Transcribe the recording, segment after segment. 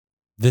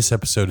This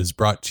episode is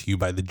brought to you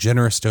by the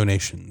generous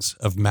donations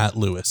of Matt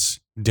Lewis,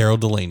 Daryl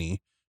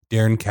Delaney,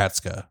 Darren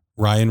Katska,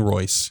 Ryan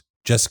Royce,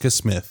 Jessica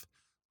Smith,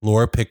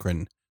 Laura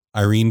Pickren,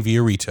 Irene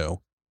Viorito,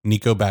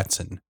 Nico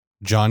Batson,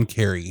 John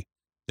Carey,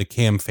 the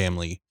Cam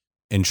family,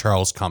 and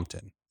Charles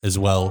Compton, as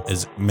well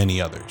as many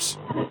others.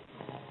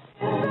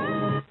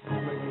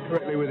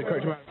 Correctly with the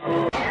correct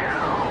amount.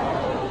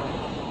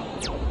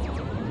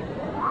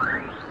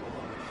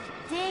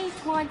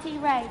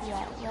 D20 Radio,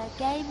 where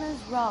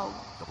gamers roll.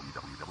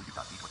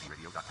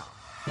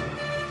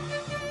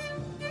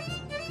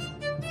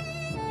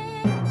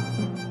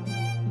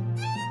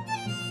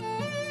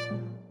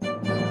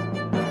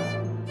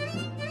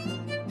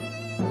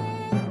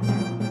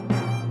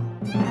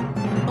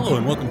 Hello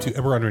and welcome to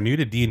Eberron Renewed,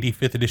 a D&D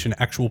 5th edition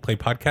actual play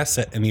podcast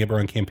set in the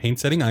Eberron campaign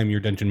setting. I'm your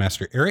Dungeon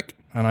Master, Eric.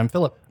 And I'm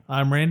Philip.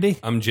 I'm Randy.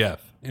 I'm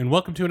Jeff. And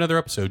welcome to another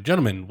episode.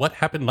 Gentlemen, what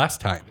happened last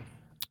time?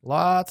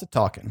 Lots of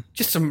talking.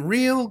 Just some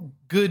real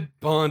good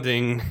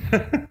bonding.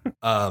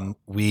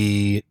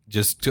 We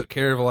just took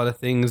care of a lot of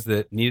things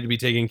that needed to be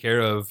taken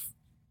care of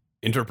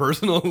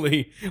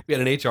interpersonally. We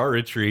had an HR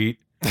retreat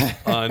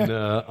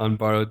on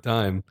borrowed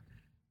time.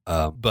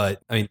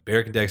 But I mean,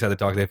 Barrick and Dex had the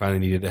talk they finally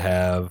needed to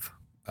have.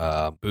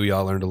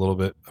 Booyah learned a little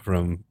bit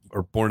from,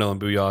 or Bornell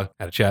and Booyah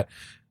had a chat.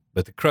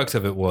 But the crux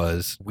of it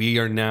was we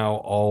are now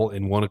all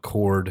in one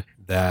accord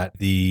that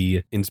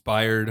the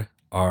Inspired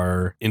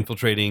are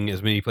infiltrating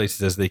as many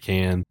places as they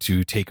can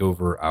to take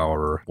over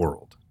our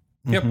world.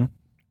 Yep. Mm-hmm.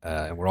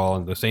 And we're all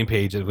on the same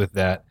page with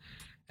that.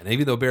 And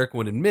even though Barrick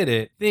wouldn't admit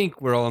it, I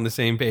think we're all on the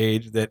same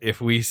page that if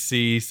we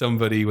see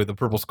somebody with a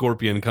purple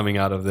scorpion coming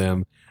out of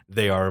them,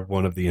 they are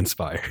one of the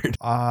Inspired.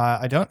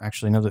 I don't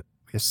actually know that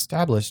we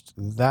established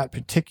that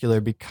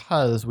particular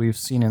because we've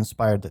seen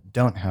Inspired that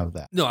don't have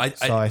that. No,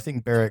 I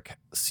think Barrick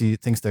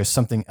thinks there's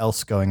something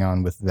else going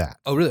on with that.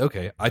 Oh, really?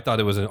 Okay. I thought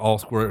it was an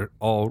squares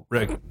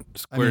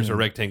or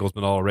rectangles,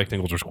 but all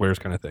rectangles or squares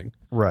kind of thing.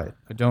 Right.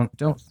 I don't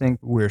think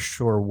we're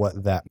sure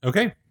what that.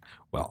 Okay.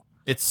 Well,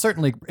 it's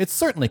certainly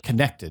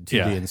connected to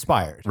the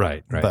Inspired.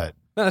 Right. But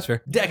no, that's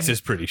fair. Dex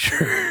is pretty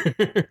sure.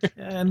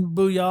 And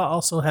Booyah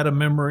also had a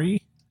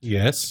memory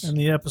Yes. in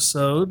the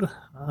episode.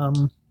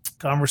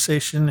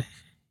 Conversation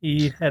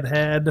he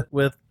had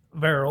with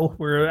Varel,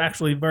 where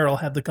actually Varel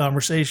had the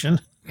conversation,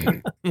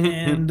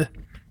 and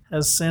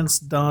has since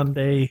donned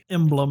a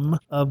emblem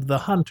of the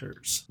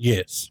Hunters.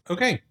 Yes.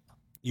 Okay.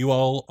 You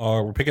all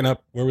we're picking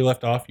up where we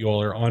left off. You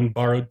all are on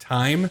borrowed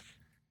time.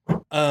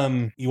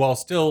 You all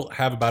still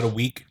have about a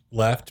week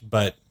left,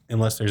 but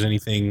unless there's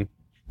anything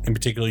in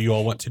particular you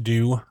all want to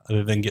do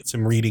other than get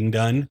some reading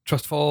done.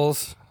 Trust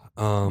falls,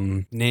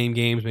 name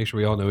games, make sure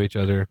we all know each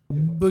other.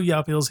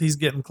 Booyah feels he's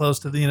getting close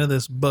to the end of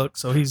this book,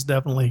 so he's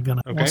definitely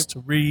gonna wants to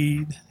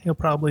read. He'll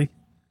probably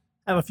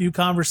have a few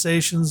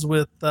conversations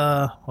with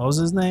what was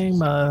his name?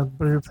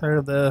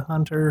 The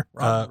hunter,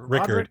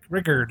 Rickard.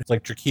 Rickard. It's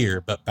like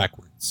Drakir, but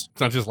backwards.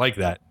 It's not just like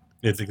that.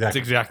 It's It's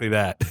exactly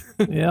that.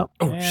 Yep.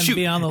 Oh, and shoot.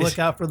 be on the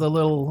lookout for the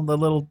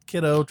little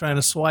kiddo trying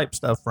to swipe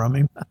stuff from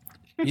him.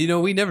 You know,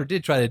 we never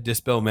did try to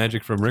dispel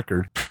magic from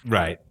Rickard.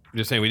 Right. I'm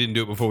just saying we didn't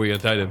do it before we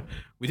untied him.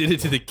 We did it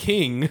to the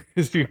king,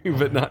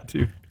 but not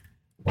to...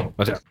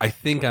 I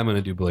think I'm going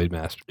to do Blade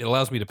Master. It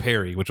allows me to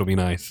parry, which will be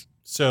nice.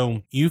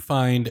 So you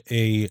find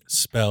a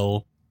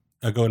spell.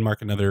 Go and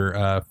mark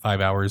another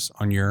 5 hours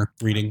on your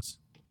readings.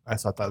 I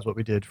thought that was what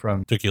we did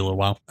from. Took you a little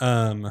while.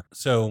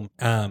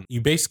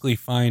 You basically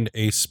find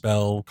a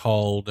spell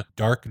called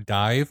Dark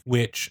Dive,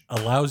 which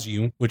allows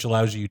you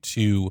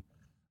to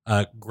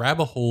grab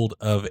a hold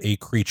of a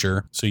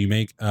creature. So you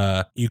make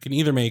you can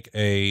either make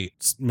a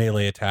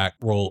melee attack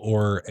roll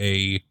or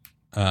a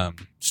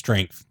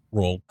strength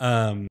roll,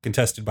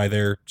 contested by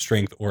their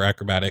strength or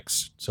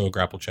acrobatics. So a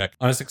grapple check.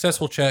 On a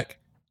successful check,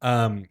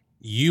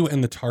 you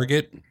and the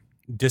target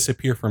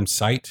disappear from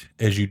sight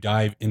as you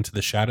dive into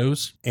the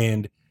shadows,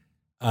 and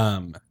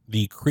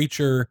the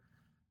creature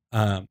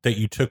that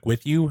you took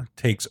with you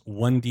takes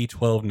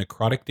 1d12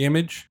 necrotic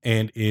damage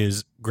and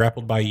is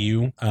grappled by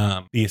you.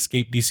 The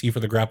escape DC for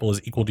the grapple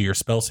is equal to your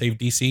spell save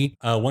DC.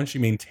 Once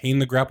you maintain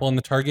the grapple on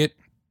the target,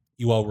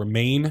 you all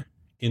remain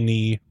in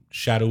the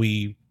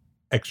shadowy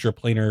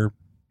extraplanar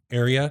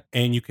area,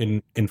 and you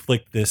can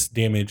inflict this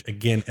damage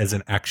again as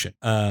an action.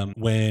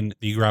 When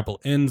the grapple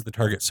ends, the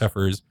target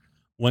suffers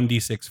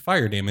 1d6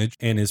 fire damage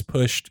and is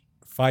pushed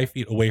 5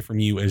 feet away from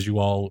you as you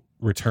all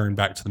return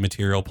back to the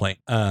material plane.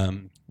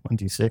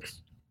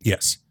 1d6.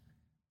 Yes.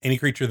 Any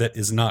creature that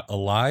is not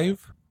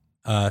alive,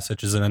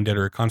 such as an undead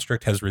or a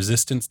construct, has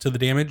resistance to the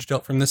damage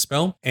dealt from this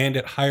spell. And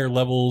at higher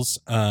levels,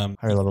 Higher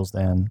levels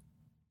than.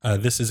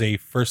 this is a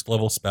first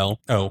level spell.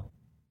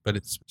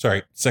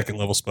 Second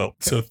level spell. Okay.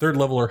 So third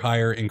level or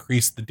higher,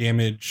 increase the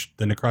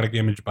necrotic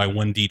damage by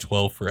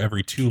 1d12 for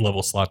every 2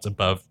 level slots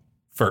above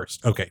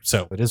first. Okay,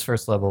 so It is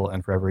first level,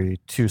 and for every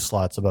 2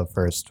 slots above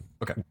first.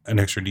 okay, an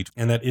extra d12.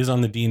 And that is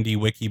on the D&D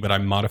wiki, but I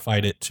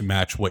modified it to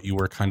match what you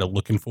were kind of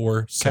looking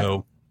for.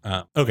 So,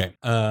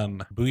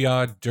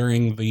 Booyah,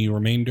 during the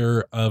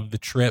remainder of the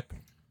trip,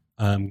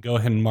 Go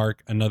ahead and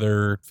mark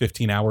another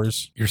 15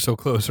 hours. You're so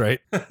close, right?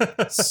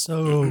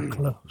 So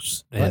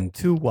close. But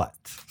to what?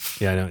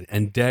 Yeah, I know.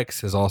 And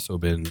Dex has also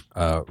been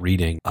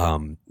reading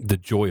The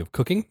Joy of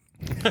Cooking.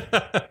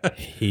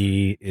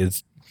 He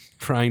is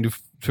trying to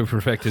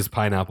perfect his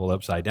pineapple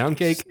upside down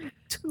cake.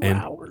 2 And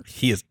hours.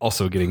 he is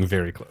also getting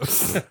very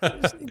close.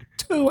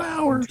 2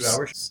 hours. 2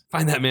 hours.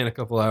 Find that man a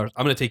couple hours.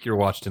 I'm going to take your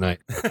watch tonight.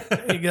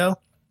 There you go.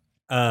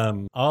 I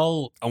want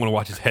to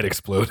watch his head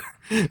explode.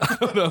 I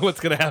don't know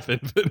what's going to happen.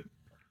 But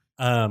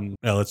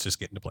no, let's just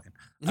get into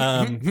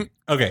plan.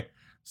 Okay.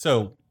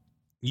 So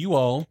you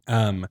all,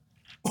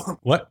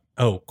 what?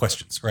 Oh,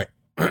 questions. Right.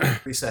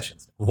 3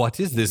 sessions. what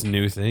is this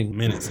new A thing?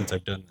 minute since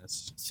I've done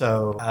this.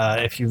 So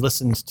if you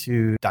listened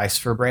to Dice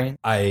for Brain,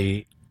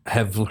 I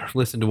have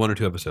listened to 1 or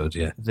 2 episodes.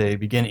 Yeah. they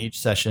begin each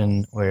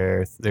session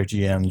where their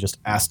GM just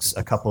asks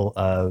a couple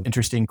of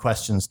interesting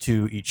questions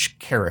to each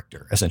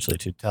character, essentially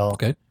to tell,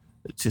 Okay.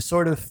 to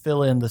sort of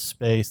fill in the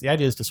space. The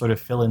idea is to sort of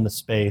fill in the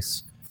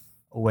space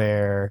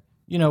where,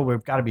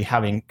 we've got to be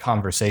having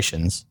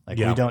conversations. Like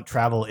Yeah. we don't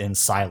travel in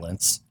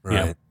silence.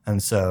 Right.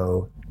 And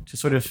so to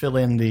sort of fill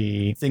in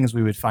the things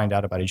we would find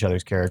out about each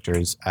other's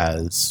characters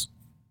as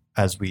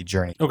we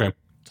journey. Okay.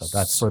 So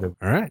that's sort of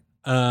All right.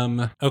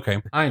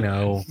 Okay. I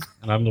know,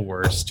 and I'm the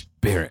worst.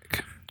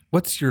 Barrick,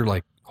 what's your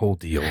whole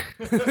deal?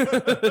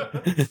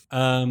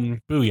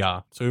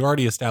 Booyah. So we've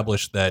already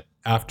established that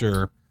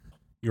after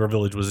your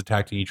village was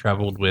attacked and you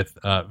traveled with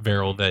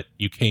Veril, that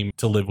you came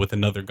to live with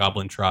another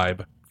goblin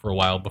tribe for a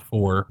while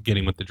before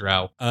getting with the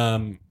drow.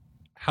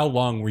 How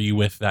long were you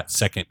with that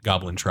second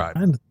goblin tribe?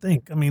 Trying to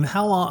think. I mean,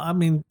 how long? I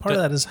mean, part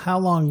of that is how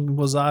long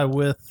was I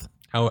with?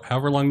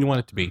 However long you want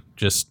it to be.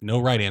 Just no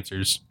right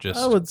answers. Just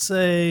I would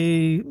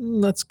say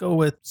let's go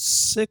with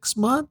 6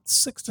 months,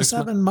 6 to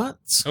 7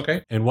 months.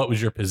 okay. And what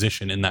was your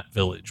position in that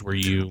village? Were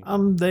you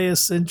They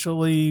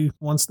essentially,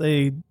 once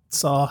they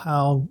saw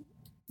how,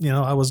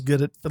 I was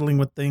good at fiddling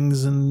with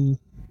things and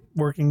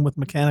working with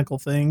mechanical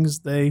things,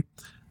 they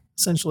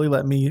essentially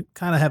let me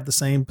kind of have the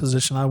same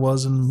position I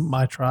was in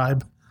my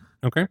tribe.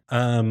 okay?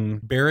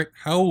 Barrick,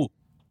 how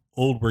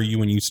old were you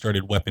when you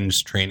started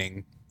weapons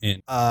training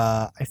in?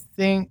 I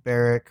think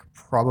Barrick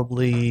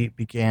probably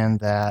began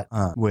that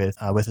with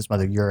his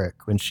mother Yurik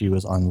when she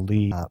was on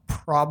leave,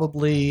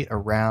 probably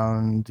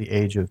around the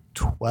age of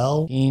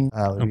 12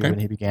 when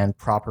he began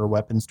proper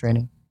weapons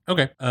training.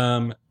 Okay.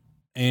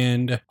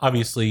 And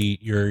obviously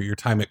your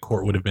time at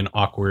court would have been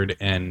awkward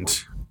and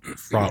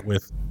fraught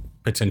with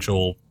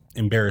potential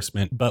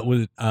embarrassment. But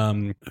with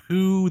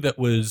who that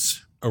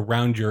was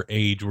around your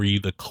age were you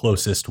the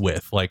closest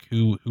with? Like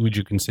who would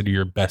you consider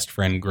your best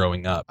friend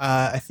growing up?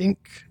 I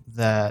think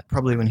that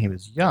probably when he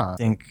was young, I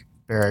think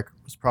Barrick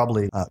was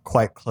probably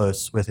quite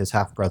close with his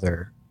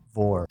half-brother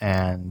Vor,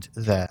 and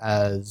that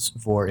as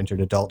Vor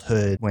entered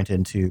adulthood, went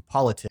into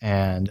politics,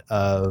 and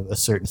of a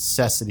certain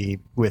necessity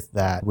with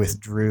that,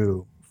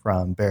 withdrew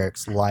from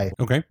Barrick's life.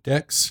 Okay.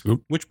 Dex,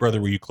 which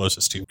brother were you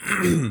closest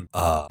to?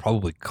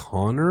 Probably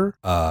Connor.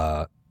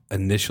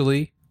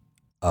 Initially,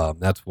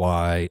 that's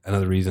why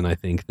another reason I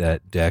think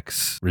that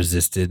Dex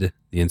resisted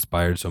the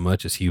Inspired so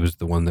much is he was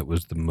the one that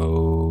was the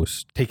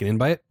most taken in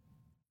by it.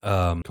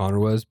 Connor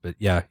was, but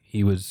yeah,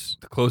 he was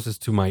the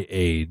closest to my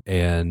age,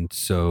 and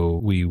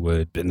so we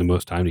would spend the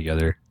most time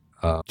together.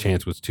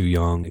 Chance was too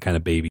young and kind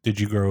of baby. Did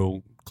you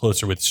grow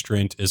closer with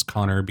Strint as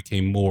Connor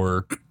became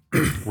more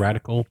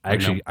radical?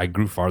 I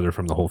grew farther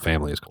from the whole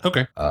family as Connor.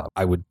 Okay.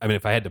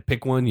 If I had to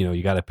pick one,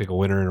 you got to pick a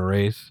winner in a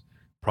race.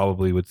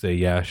 Probably would say,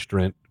 yeah,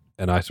 Strint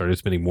and I started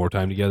spending more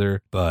time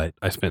together, but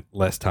I spent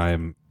less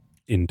time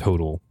in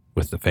total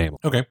with the family.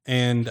 Okay.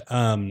 And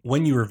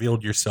when you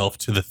revealed yourself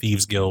to the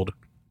Thieves Guild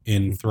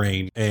in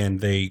Thrain and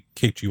they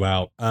kicked you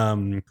out,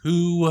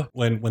 who,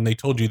 when they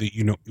told you that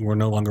you were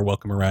no longer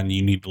welcome around and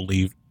you need to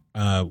leave,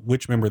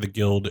 which member of the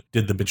guild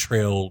did the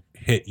betrayal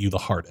hit you the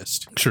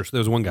hardest? Sure. So there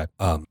was one guy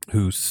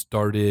who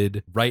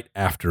started right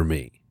after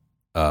me.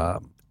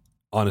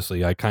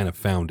 Honestly, I kind of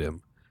found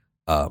him.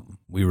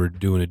 We were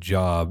doing a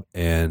job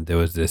and there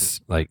was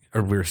this we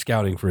were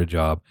scouting for a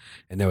job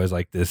and there was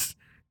this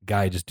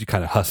guy just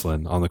kind of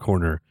hustling on the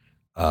corner.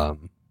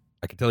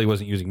 I could tell he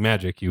wasn't using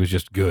magic. He was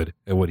just good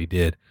at what he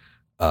did.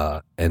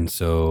 And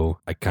so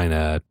I kind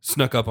of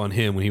snuck up on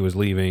him when he was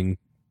leaving,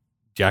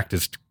 jacked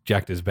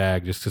his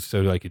bag just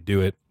so I could do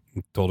it.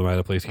 Told him I had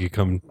a place he could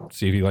come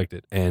see if he liked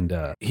it. And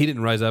he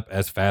didn't rise up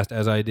as fast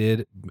as I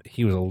did.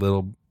 He was a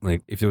little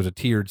if there was a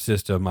tiered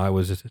system, I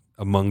was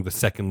among the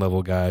 2nd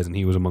level guys and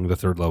he was among the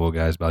 3rd level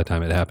guys by the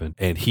time it happened.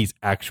 And he's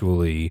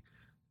actually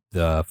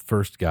the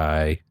first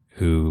guy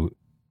who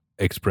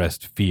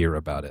expressed fear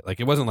about it.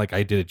 It wasn't like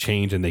I did a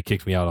change and they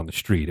kicked me out on the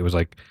street. It was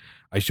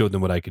I showed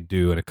them what I could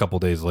do. And a couple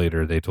days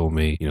later, they told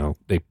me,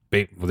 they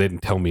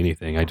didn't tell me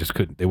anything. I just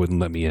couldn't, they wouldn't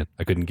let me in.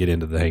 I couldn't get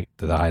into the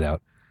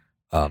hideout.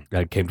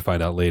 I came to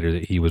find out later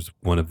that he was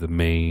one of the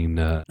main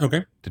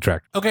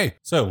detractors. Okay.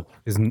 So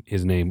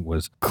his name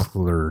was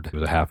Clurd. He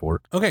was a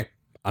half-orc. okay.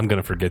 I'm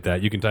going to forget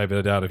that. You can type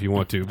it out if you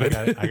want to. But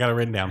I got it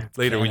written down.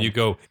 later when you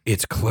go,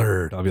 it's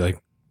Clurd, I'll be like,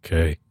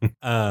 okay.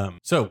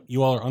 So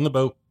you all are on the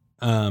boat.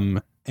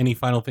 any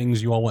final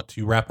things you all want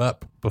to wrap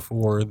up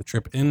before the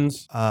trip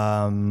ends?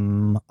 I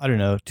don't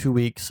know, 2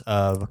 weeks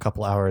of a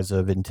couple hours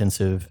of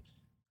intensive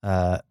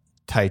Tai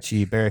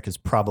Chi. Barrick has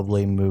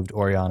probably moved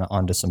Oriana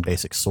onto some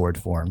basic sword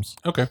forms,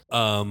 Okay.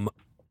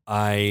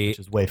 which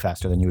is way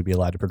faster than you would be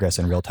allowed to progress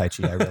in real Tai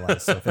Chi, I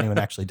realize. So if anyone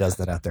actually does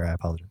that out there, I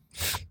apologize.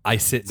 I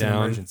sit It's an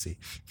down. emergency.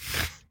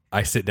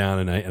 I sit down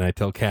and I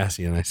tell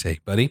Cassie and I say,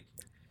 buddy,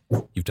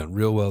 you've done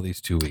real well these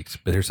 2 weeks,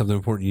 but here's something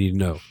important you need to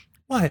know.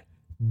 What?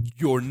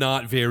 You're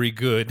not very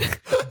good.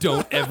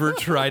 Don't ever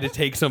try to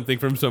take something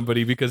from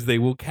somebody because they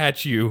will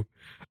catch you.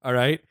 All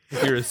right?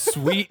 You're a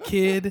sweet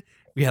kid.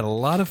 We had a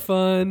lot of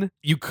fun.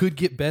 You could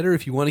get better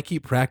if you want to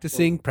keep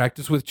practicing.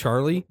 Practice with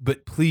Charlie,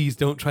 but please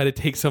don't try to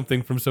take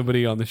something from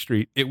somebody on the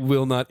street. It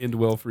will not end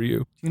well for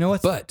you. You know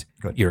what? But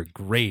Good. you're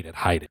great at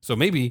hiding. So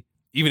maybe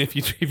even if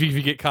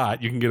you get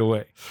caught, you can get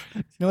away.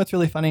 You know what's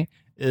really funny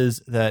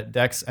is that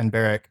Dex and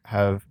Barrick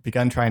have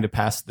begun trying to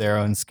pass their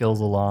own skills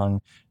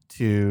along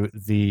to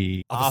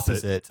the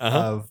opposite Uh-huh.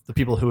 of the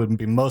people who would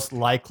be most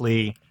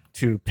likely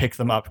to pick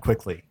them up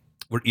quickly.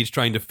 We're each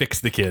trying to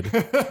fix the kid.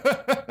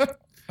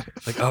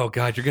 Like, oh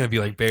God, you're gonna be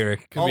like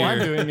Barrick. Come all here.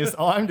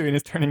 I'm doing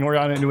is turning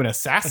Oriana into an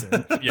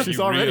assassin. Yeah, She's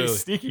you already really-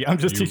 sneaky. I'm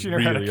just you teaching her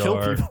how to really kill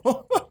are.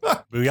 people.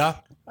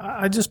 Booyah.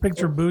 I just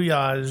picture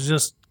Booyah as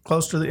just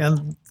close to the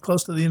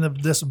end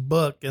of this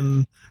book,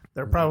 and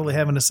they're probably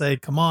having to say,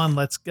 "Come on,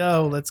 let's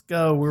go,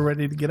 we're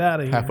ready to get out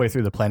of here." Halfway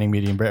through the planning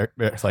meeting,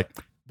 Barrick's like,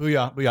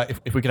 "Booyah, booyah!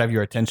 If we could have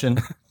your attention,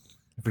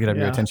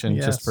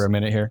 Yeah, just for a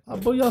minute here." Oh,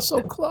 Booyah's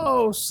so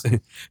close.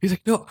 He's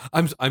like, no,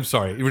 I'm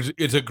sorry.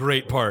 It's a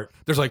great part.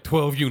 There's like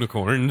 12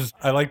 unicorns.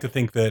 I like to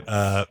think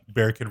that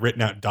Barrick had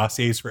written out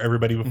dossiers for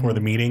everybody before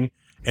the meeting.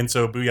 And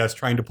so Booyah's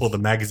trying to pull the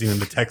magazine and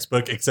the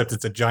textbook, except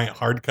it's a giant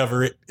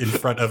hardcover in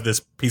front of this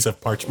piece of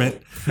parchment.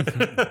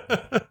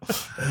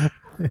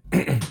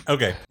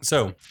 Okay,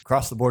 so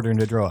Cross the border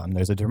into Droam.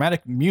 There's a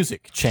dramatic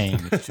music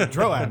change to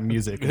Droam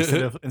music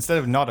instead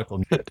of nautical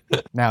music.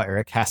 Now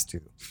Eric has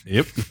to.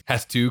 Yep.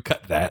 Has to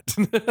cut that.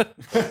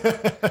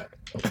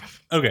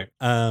 okay,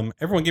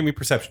 everyone give me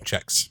perception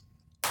checks.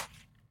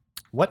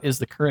 What is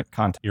the current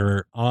content?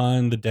 You're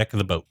on the deck of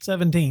the boat.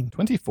 17.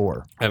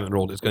 24. I haven't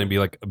rolled. It's going to be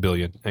like a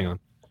billion. Hang on.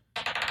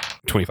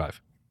 25.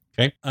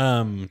 Okay.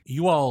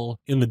 You all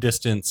in the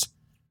distance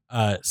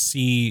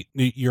see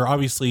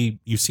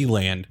you see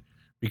land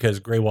because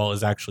Greywall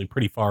is actually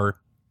pretty far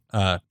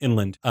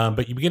inland.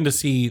 But you begin to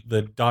see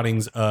the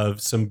dottings of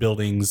some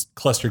buildings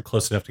clustered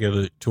close enough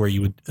together to where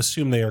you would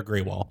assume they are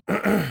Greywall.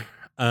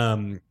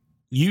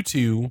 You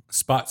two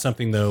spot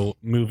something though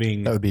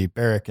moving. That would be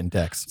Barrick and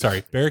Dex.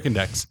 Sorry, Barrick and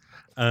Dex.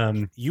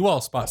 You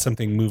all spot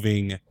something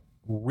moving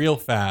real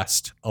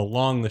fast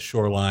along the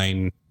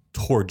shoreline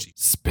towards you.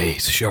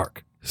 Space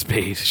shark.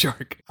 Space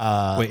shark.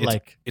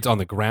 Wait, it's on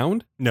the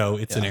ground? No,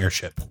 it's an Yeah.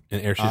 airship. An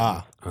airship.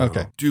 Ah,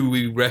 okay. Do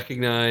we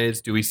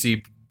recognize, do we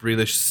see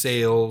Breelish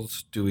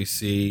sails? Do we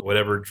see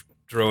whatever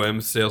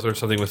Droem sails or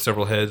something with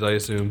several heads, I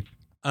assume?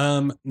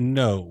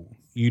 No,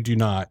 you do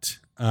not.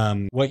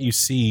 What you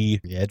see,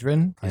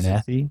 Yedrin,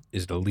 Inathi,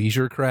 Is it a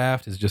leisure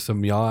craft? Is it just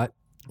some yacht?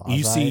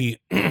 you see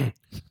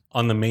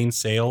on the main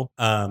sail,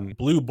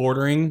 blue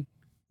bordering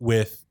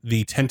with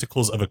the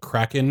tentacles of a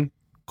kraken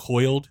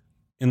coiled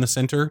in the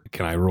center.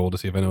 Can I roll to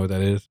see if I know what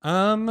that is?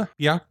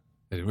 Yeah,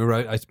 Remember,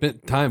 I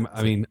spent time,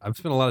 I've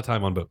spent a lot of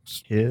time on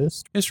boats.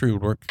 Hist. history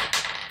would work.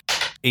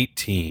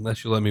 18.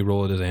 Unless you let me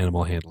roll it as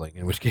animal handling,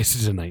 in which case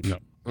it's a 19.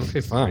 No.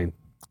 Okay, fine.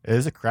 It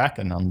is a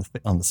kraken on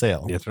the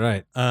sail. That's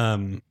right.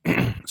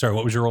 Sorry,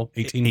 what was your roll?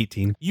 18?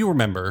 18. You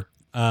remember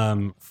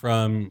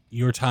from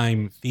your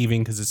time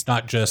thieving, because it's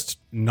not just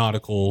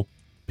nautical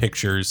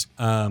pictures.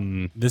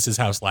 This is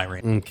House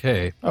Lyran.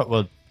 Okay. Oh,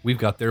 well, We've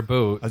got their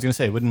boat. I was going to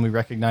say, wouldn't we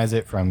recognize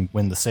it from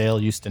when the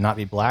sail used to not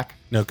be black?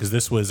 No, because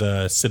this was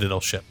a Citadel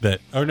ship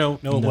that. Oh no,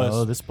 it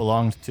was. this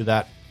belonged to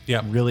that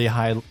Yeah. really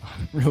high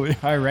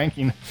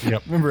ranking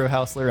Yep. member of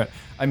House Lyran.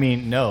 I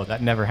mean, no,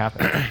 that never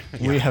happened.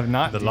 We have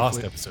not The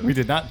lost episode. We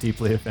did not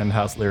deeply offend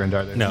House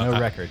Lyrandar. There's no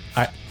record.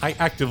 I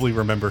actively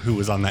remember who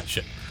was on that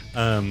ship.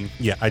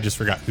 Yeah, I just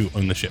forgot who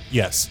owned the ship.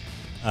 Yes,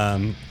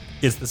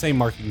 it's the same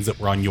markings that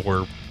were on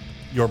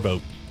your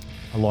boat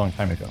A long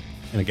time ago,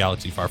 in a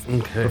galaxy far from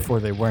here. Okay. before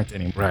they weren't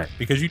anymore. Right.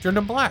 Because you turned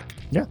them black.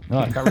 Yeah, no,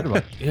 I got rid of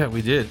them. Yeah,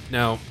 we did.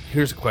 Now,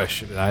 here's a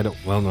question. I don't,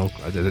 well, no,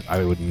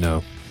 I wouldn't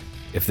know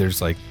if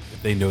there's like,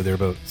 if they know their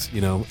boats, you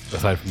know,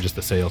 aside from just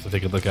the sails, to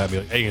take a look at and be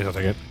like, hey, I'll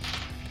take it.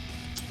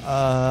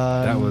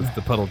 That was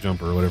the puddle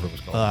jumper or whatever it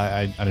was called.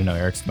 I don't know.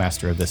 Eric's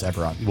master of this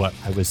Eberron. What?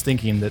 I was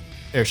thinking that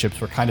airships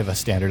were kind of a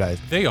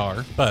standardized. They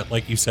are, but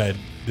like you said,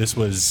 this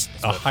was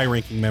a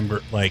high-ranking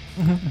member. Like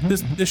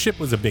this ship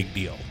was a big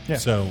deal. Yeah.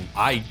 So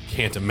I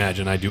can't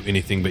imagine I do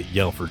anything but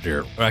yell for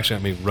Gerald. Or actually,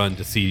 I mean, run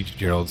to see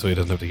Gerald so he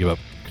doesn't have to give up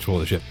control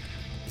of the ship.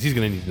 'Cause he's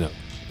going to need to know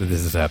that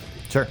this is happening.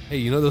 Sure. Hey,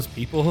 you know those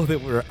people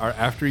that are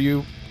after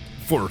you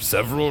for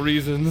several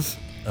reasons?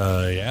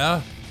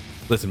 yeah,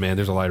 Listen, man,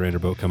 there's a Lyrander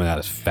boat coming at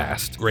us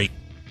fast. great.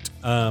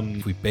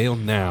 If we bail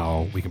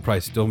now, we can probably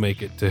still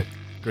make it to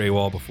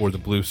Greywall before the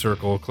blue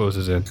circle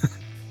closes in.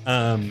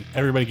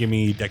 Everybody, give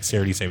me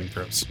dexterity saving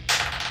throws.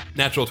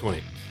 Natural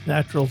 20.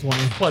 Natural 20.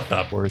 What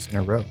the? 4s in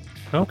a row.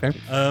 Okay.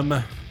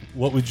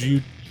 What would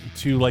you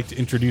two like to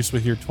introduce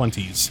with your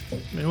 20s?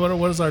 I mean,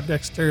 what is our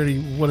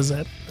dexterity? What is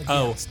that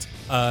against?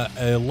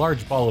 A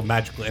large ball of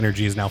magical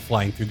energy is now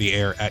flying through the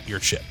air at your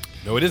ship.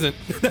 No, it isn't.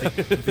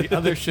 The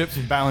other ship's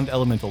bound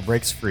elemental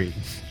breaks free,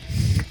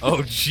 Oh,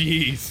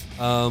 jeez.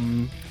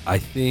 I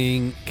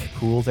think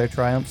cool their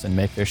triumphs, and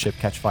make their ship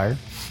catch fire.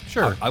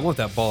 Sure. I want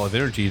that ball of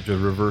energy to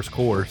reverse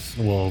course.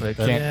 Well, They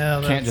that-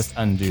 can't that's- just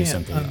undo can't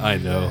something. undo I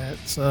know. that.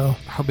 So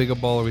How big a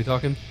ball are we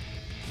talking?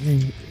 I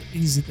mean, the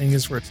easy thing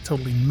is for it to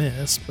totally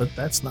miss, but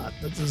that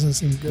doesn't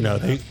seem good. no,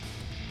 enough.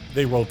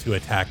 they roll to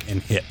attack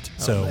and hit.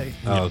 So they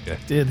Oh, okay.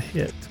 did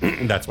hit.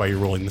 that's why you're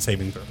rolling the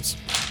saving throws.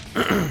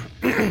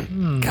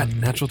 God,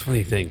 natural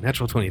 20 thing.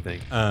 Natural 20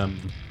 thing.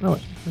 No,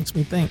 it makes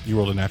me think. You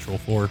rolled a natural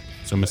 4,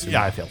 so Mr.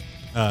 Yeah, I failed.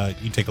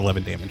 You take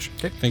 11 damage.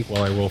 Okay. Think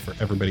while I roll for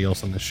everybody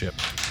else on the ship.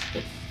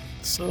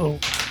 So,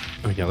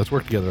 Oh, yeah, let's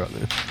work together on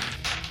this.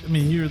 I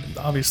mean, you're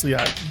obviously,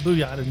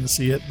 Booyah didn't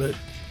see it, but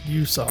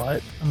you saw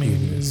it. I mean,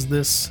 Mm-hmm.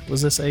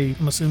 was this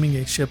I'm assuming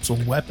a ship's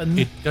weapon?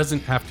 It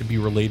doesn't have to be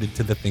related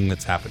to the thing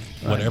that's happening.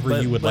 Right, Whatever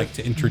but- you would but- like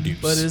to introduce.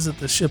 But is it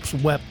the ship's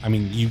weapon? I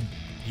mean, you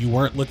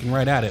weren't looking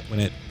right at it when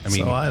it. I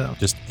mean, So I don't-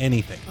 just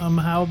anything.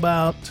 How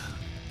about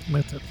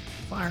with the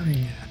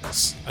firing at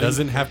us?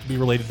 Doesn't have to be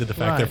related to the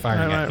fact they're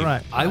firing at you.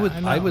 Right. I would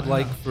know.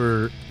 like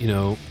for,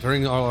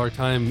 during all our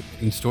time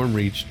in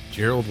Stormreach,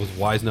 Gerald was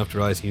wise enough to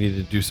realize he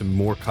needed to do some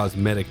more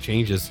cosmetic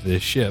changes to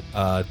this ship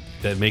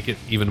that make it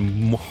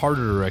even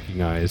harder to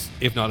recognize,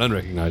 if not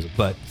unrecognizable.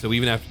 But so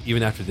even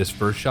after this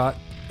first shot,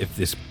 if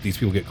these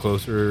people get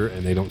closer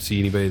and they don't see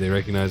anybody they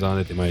recognize on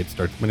it, they might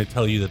start. I'm going to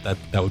tell you that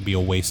would be a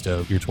waste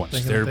of your 20.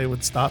 Thinking they're- that they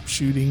would stop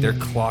shooting. They're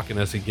and- clocking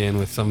us again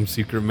with some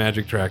secret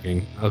magic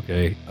tracking.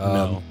 Okay.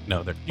 No,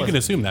 you can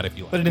assume that if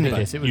you like. But in any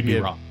case, it would you'd be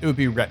wrong. It would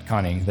be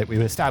retconning that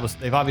we've established.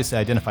 They've obviously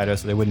identified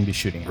us, so they wouldn't be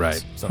shooting at us.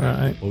 Right. So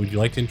Right. What would you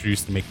like to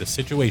introduce to make the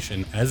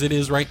situation as it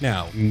is right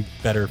now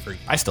better for you?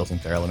 I still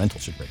think their elemental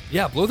should break.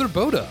 Yeah, blow their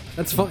boat up.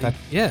 That's fine. That-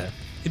 Yeah.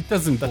 It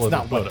doesn't. That's blow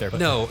not the what boat they're-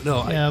 up, but-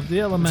 No. Yeah,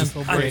 the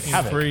elemental create breaking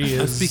havoc. free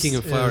I'm is. speaking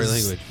in flowery is,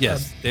 language.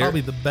 Yes, they're-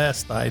 probably the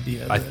best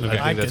idea I that think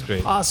that's could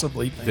great.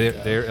 possibly think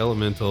of. Their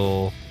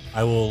elemental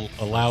I will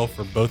allow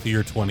for both of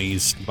your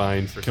 20s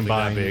combined for something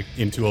that combined big.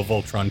 into a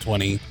Voltron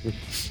 20.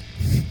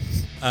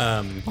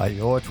 By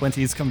your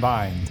 20s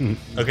combined.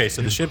 Okay,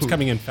 so the ship's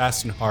coming in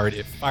fast and hard.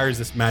 It fires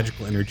this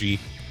magical energy,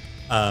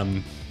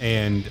 and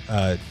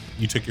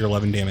you took your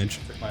 11 damage.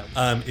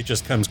 It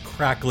just comes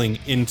crackling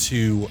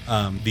into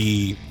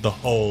the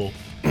hull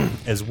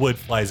as wood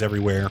flies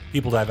everywhere.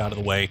 People dive out of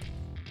the way,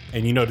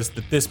 and you notice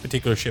that this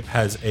particular ship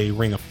has a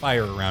ring of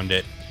fire around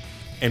it.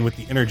 And with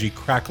the energy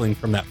crackling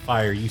from that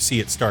fire, you see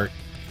it start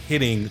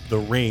hitting the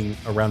ring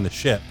around the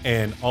ship,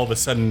 and all of a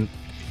sudden,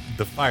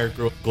 the fire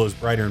glows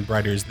brighter and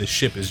brighter as the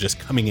ship is just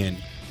coming in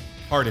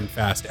hard and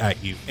fast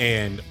at you.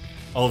 And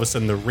all of a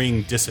sudden, the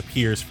ring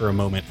disappears for a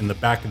moment, and the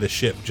back of the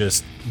ship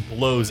just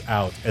blows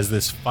out as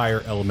this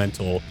fire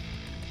elemental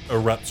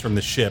erupts from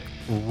the ship,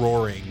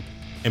 roaring,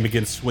 and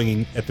begins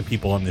swinging at the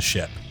people on the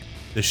ship.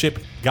 The ship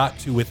got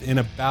to within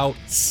about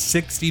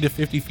 60 to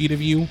 50 feet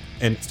of you,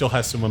 and still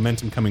has some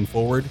momentum coming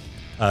forward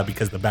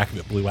because the back of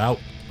it blew out,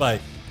 but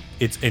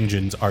its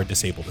engines are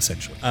disabled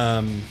essentially.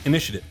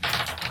 Initiative.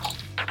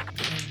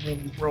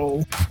 Really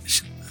roll.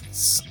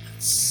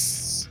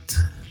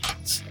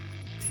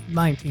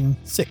 19.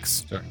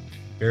 6. Sorry.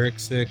 Barrack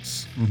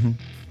 6. Mm-hmm.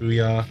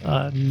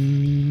 Booyah.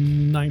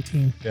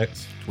 19.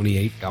 Dex.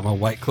 28. Got my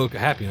white cloak of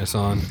happiness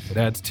on. It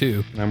adds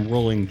 2. And I'm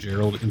rolling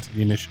Gerald into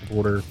the initiative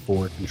order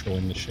for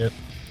controlling the ship.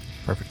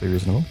 Perfectly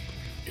reasonable.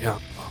 Yeah.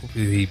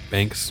 Hopefully he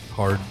banks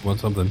hard on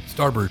something.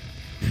 Starboard.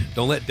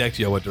 Don't let Dex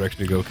yell what direction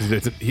to go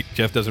because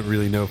Jeff doesn't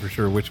really know for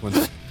sure which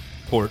one's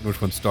port and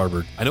which one's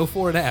starboard. I know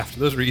fore and aft.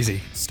 Those are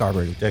easy.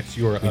 Starboard Dex,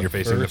 you are When up you're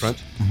facing the first.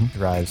 front.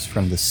 derives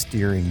from the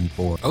steering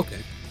board. Okay.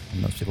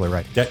 And most people are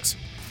right. Dex.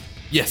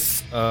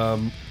 Yes.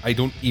 I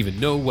don't even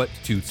know what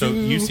to do. So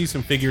you see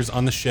some figures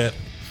on the ship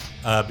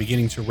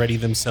beginning to ready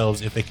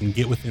themselves if they can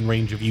get within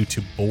range of you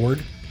to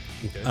board.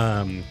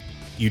 Okay.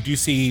 You do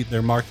see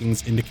their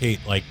markings indicate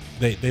like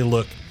they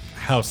look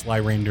House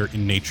Lyrander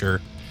in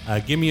nature.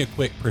 Give me a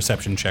quick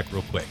perception check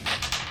real quick.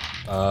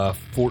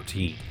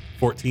 14.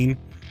 14.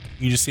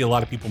 You just see a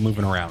lot of people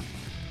moving around.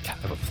 God,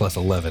 I have a plus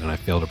 11 and I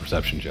failed a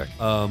perception check.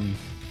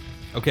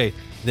 Okay,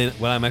 then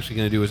what I'm actually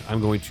going to do is I'm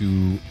going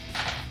to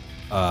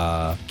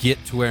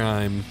get to where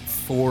I'm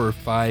 4 or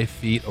 5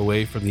 feet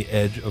away from the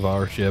edge of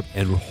our ship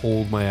and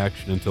hold my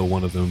action until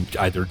one of them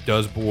either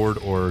does board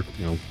or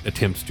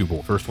attempts to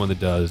board. First one that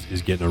does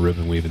is getting a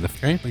ribbon weave in the.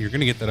 Okay, well, you're going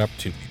to get that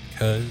opportunity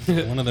because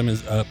one of them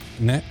is up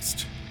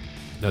next.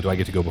 Now, do I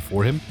get to go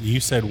before him? You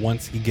said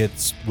once he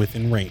gets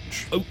within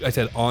range. Oh, I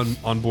said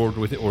on board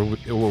with it or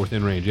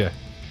within range. Yeah.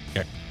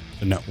 Okay,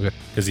 so no,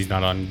 because he's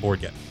not on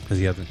board yet because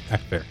he hasn't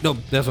acted fair. No,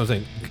 that's what I'm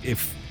saying.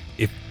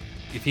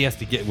 If he has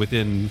to get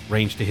within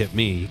range to hit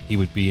me, he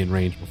would be in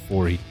range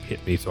before he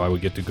hit me. So I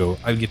would get to go.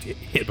 I would get to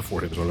hit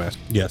before him. Is what I'm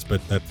asking. Yes,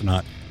 but that's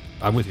not.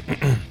 I'm with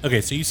you. Okay,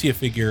 so you see a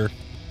figure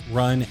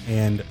run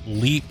and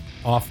leap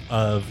off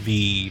of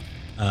the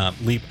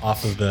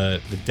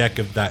deck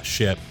of that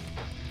ship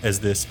as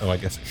this. Oh, I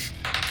guess.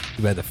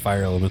 Too bad the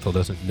fire elemental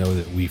doesn't know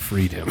that we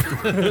freed him.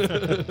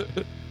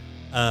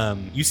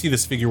 You see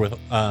this figure with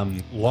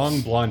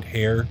long blonde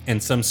hair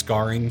and some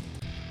scarring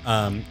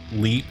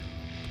leap,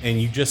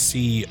 and you just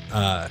see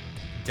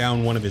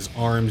down one of his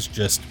arms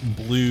just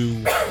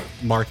blue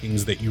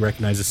markings that you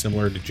recognize as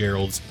similar to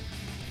Gerald's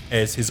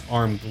as his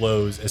arm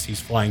glows as he's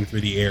flying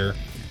through the air.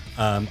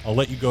 I'll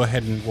let you go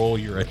ahead and roll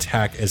your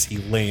attack as he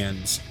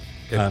lands.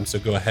 Okay. So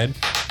go ahead.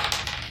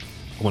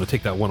 I want to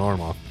take that one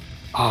arm off.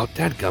 Oh,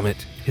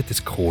 dadgummit. Hit this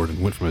cord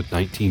and went from a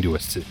 19 to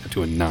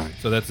a 9.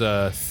 So that's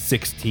a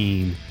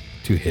 16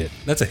 to hit.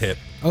 That's a hit.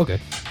 Okay.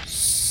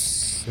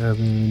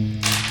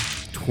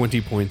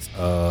 20 points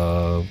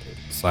of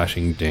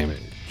slashing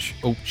damage.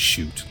 Oh,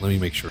 shoot. Let me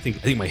make sure. I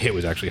think my hit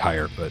was actually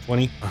higher, but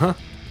 20. Uh-huh.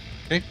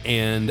 Okay.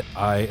 And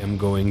I am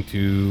going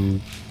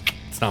to...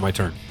 It's not my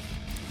turn.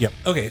 Yep.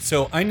 Okay,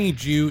 so I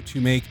need you to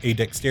make a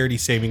dexterity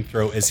saving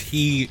throw as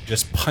he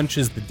just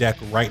punches the deck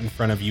right in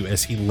front of you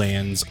as he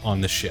lands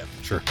on the ship.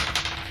 Sure.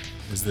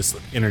 As this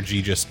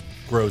energy just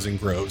grows and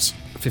grows.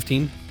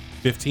 15?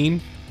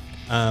 15?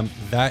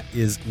 That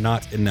is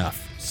not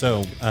enough.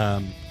 So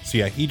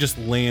yeah, he just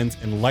lands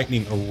and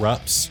lightning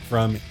erupts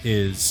from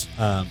his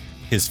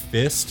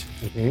fist,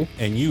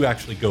 and you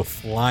actually go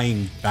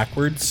flying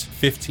backwards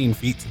 15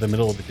 feet to the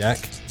middle of the deck.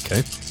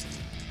 Okay.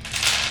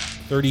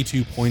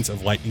 32 points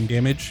of lightning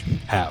damage.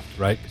 Halved,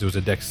 right? Because it was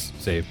a dex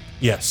save.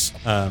 Yes.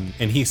 And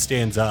he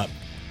stands up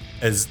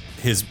as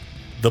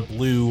the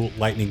blue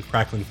lightning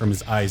crackling from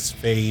his eyes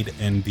fade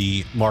and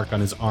the mark on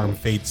his arm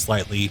fades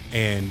slightly,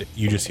 and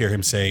you just hear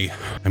him say,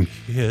 "I'm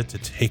here to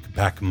take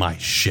back my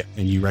ship."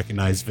 And you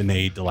recognize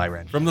Vinay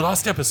Deliren from the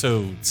last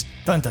episodes.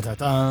 Dun, dun, dun,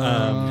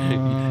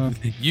 dun.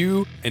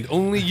 You and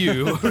only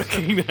you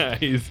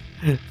recognize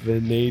the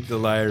Nate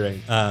Delire.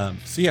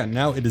 So yeah,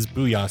 now it is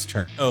Booyah's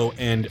turn. Oh,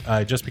 and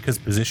just because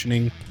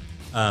positioning,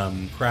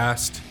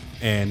 Krast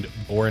and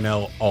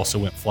Borinel also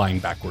went flying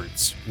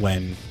backwards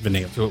when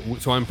Vinay.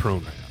 So I'm prone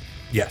right now.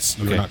 Yes,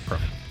 you Okay. are not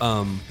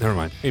prone. Never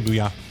mind. Hey,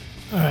 Booyah.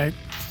 All right.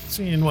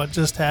 Seeing what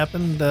just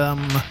happened,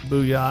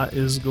 Booyah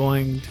is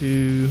going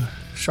to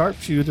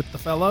sharpshoot at the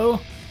fellow.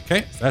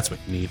 Okay, so that's what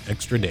you need.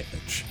 Extra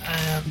damage.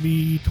 And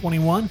be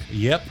 21.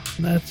 Yep.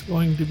 That's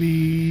going to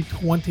be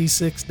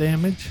 26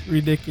 damage.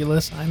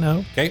 Ridiculous, I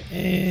know. Okay.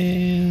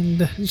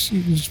 And just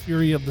use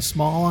Fury of the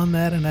Small on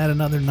that and add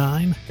another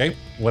 9. Okay.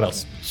 What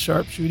else?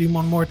 Sharpshoot him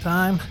one more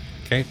time.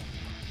 Okay.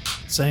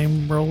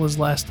 Same roll as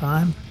last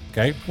time.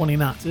 Okay. 29.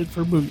 That's it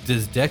for Boot.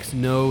 Does Dex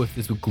know if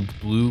this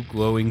blue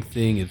glowing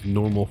thing is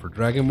normal for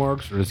dragon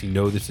marks, or does he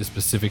know this is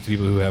specific to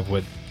people who have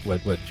what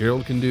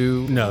Gerald can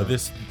do? No,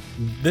 this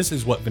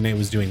is what Vinay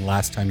was doing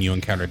last time you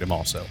encountered him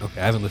also.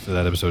 Okay, I haven't listened to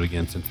that episode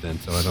again since then,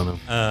 so I don't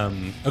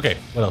know. Okay.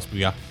 What else,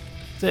 Booyah?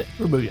 That's it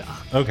for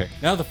Booyah. Okay.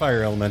 Now the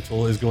fire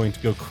elemental is going to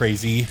go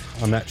crazy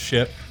on that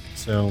ship.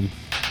 So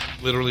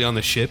Literally on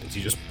the ship, is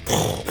he just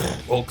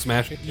Hulk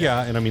smashing?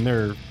 yeah, and I mean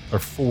there are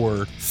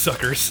 4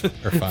 Suckers.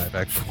 or 5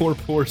 actually. 4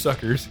 poor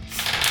suckers.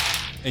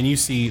 And you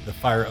see the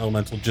fire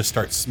elemental just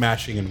start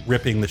smashing and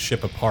ripping the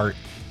ship apart.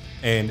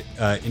 And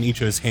in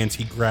each of his hands,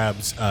 he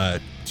grabs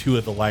 2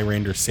 of the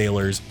Lyrander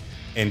sailors,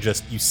 and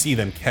just you see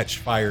them catch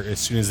fire as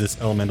soon as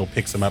this elemental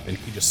picks them up, and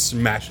he just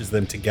smashes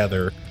them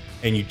together.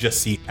 And you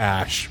just see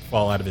ash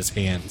fall out of his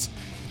hands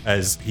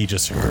as he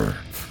just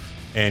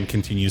and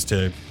continues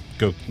to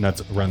go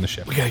nuts around the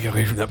ship. We gotta get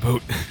away from that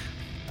boat.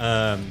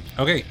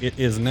 Okay, it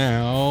is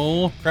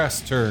now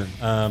Krast's turn,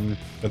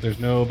 but there's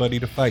nobody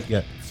to fight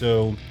yet.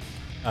 So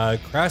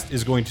Krast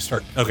is going to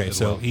start. Okay, As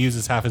so well. he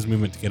uses half his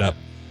movement to get up,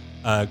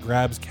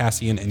 grabs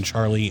Cassian and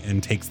Charlie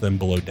and takes them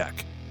below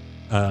deck.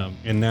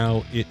 And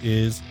now it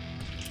is,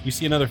 you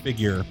see another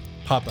figure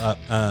pop up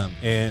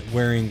and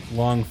wearing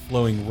long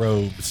flowing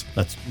robes.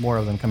 That's more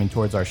of them coming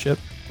towards our ship,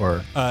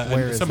 or And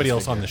where is somebody this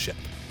else on figure? the ship.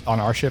 On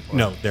our ship? Or?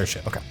 No, their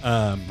ship. Okay.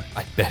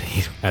 I bet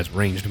he has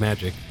ranged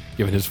magic,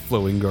 given his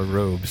flowing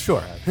robes.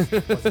 Sure.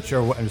 I wasn't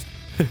sure what. I'm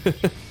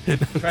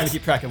just trying to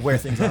keep track of where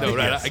things are. No,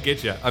 right, Yes. I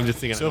get you. I'm just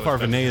thinking. So far,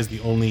 Vinay is the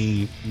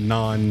only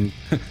the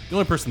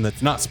only person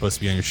that's not supposed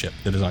to be on your ship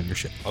that is on your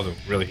ship. Although,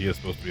 really, he is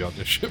supposed to be on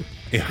this ship.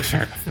 Yeah,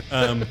 sure.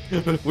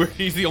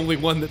 He's the only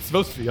one that's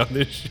supposed to be on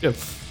this ship.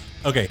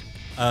 Okay,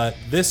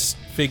 this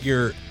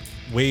figure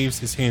waves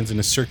his hands in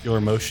a circular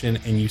motion,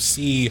 and you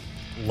see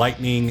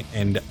lightning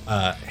and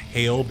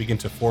hail begin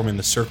to form in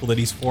the circle that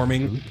he's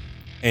forming.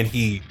 And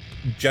he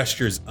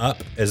gestures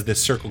up as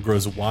this circle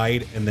grows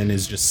wide and then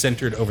is just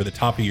centered over the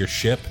top of your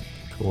ship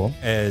Cool.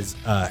 as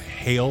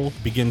hail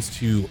begins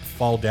to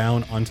fall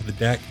down onto the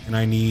deck. And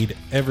I need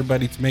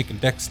everybody to make a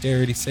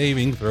dexterity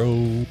saving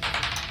throw.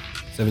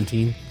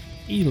 17.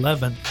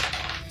 11.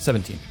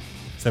 17.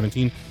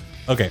 17.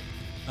 Okay.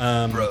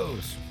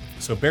 Bros.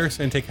 So Barris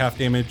going to take half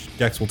damage.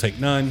 Dex will take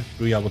none.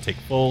 Booyah will take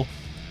full.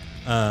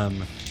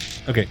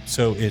 Okay,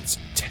 so it's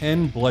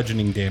 10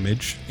 bludgeoning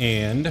damage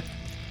and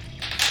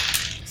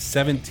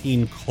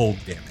 17 cold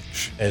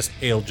damage as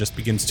hail just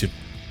begins to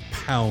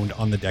pound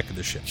on the deck of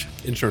the ship.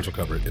 Insurance will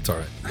cover it. It's all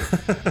right.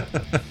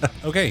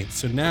 Okay,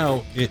 so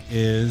now it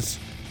is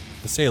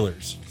the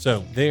sailors.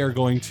 So they are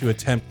going to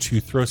attempt to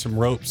throw some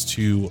ropes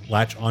to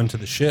latch onto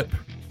the ship.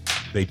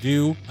 They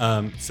do.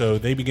 So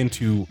they begin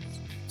to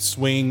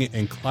swing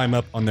and climb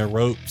up on their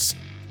ropes.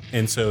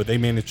 And so they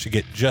manage to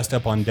get just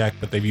up on deck,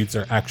 but they've used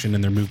their action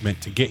and their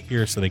movement to get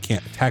here, so they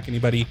can't attack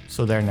anybody.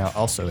 So they're now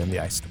also in the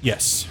ice storm.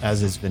 Yes.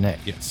 As is Vinay.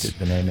 Yes. Did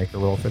Vinay make a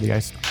roll for the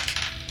ice storm?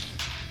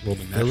 Rolled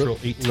a natural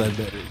 18.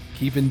 Ledbetter,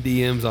 keeping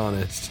DMs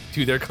honest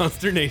to their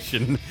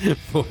consternation.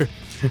 For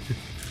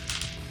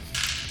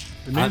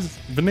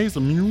Vinay's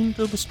immune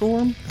to the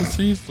storm.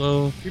 He's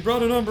he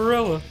brought an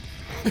umbrella.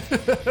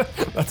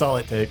 That's all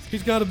it takes.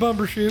 He's got a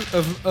bumper shoot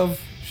of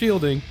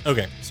shielding.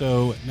 okay.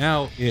 So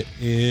now it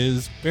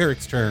is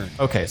Barrick's turn.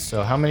 Okay,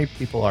 so how many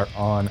people are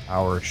on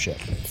our ship?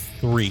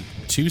 3.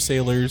 2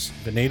 sailors,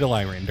 Vinay the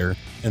Lyrander,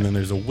 and then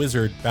there's a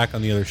wizard back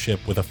on the other ship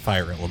with a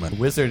fire The element.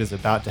 wizard is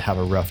about to have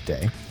a rough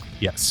day.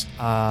 Yes.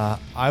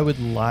 I would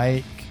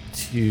like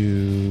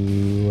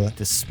to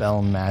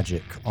dispel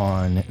magic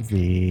on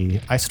the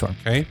ice storm.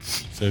 Okay.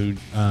 So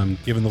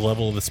given the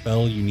level of the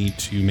spell, you need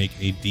to make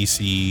a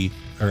DC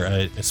or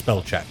a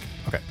spell check.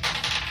 Okay.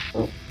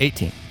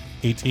 18.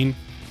 18.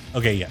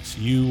 Okay, yes.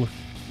 You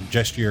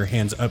gesture your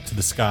hands up to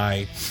the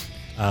sky,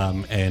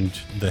 and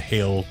the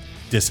hail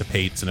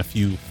dissipates and a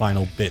few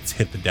final bits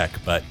hit the deck,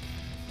 but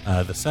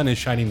the sun is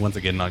shining once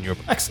again on your...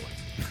 Excellent.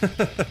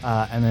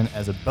 And then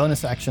as a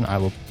bonus action, I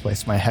will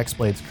place my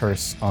Hexblade's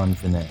Curse on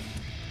Vinay.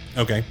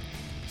 Okay.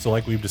 So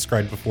like we've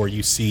described before,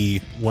 you see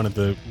one of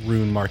the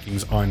rune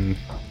markings on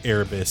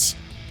Erebus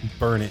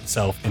burn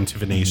itself into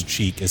Vinay's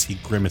cheek as he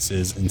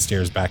grimaces and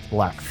stares back.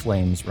 Black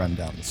flames run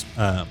down the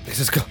storm. This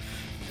is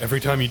every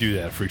time you do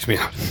that, it freaks me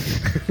out.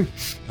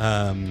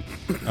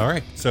 All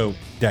right. So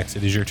Dex,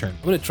 it is your turn.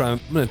 I'm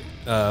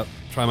gonna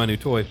try my new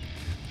toy. So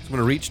I'm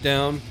gonna reach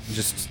down and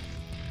just,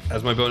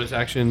 as my bonus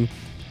action,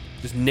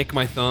 just nick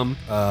my thumb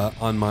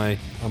on my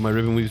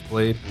Ribbon Weave's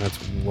blade. And that's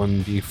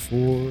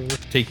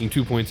 1d4, taking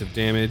 2 points of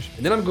damage.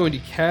 And then I'm going to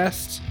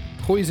cast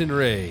Poison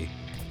Ray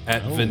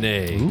at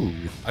Vinay.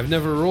 Ooh. I've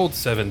never rolled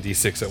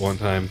 7d6 at one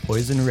time.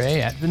 Poison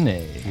Ray at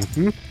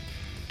Vinay.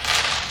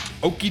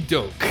 Okie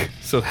doke.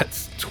 So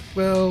that's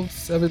 12,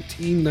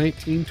 17,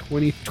 19,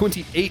 20,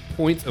 28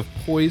 points of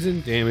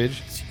poison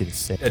damage. So you get a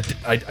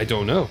save. I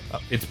don't know.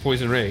 It's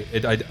Poison Ray.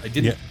 I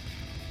didn't. Yeah.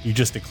 You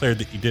just declared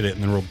that you did it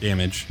and then rolled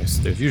damage.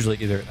 There's usually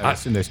either, I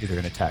assume there's either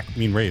an attack. You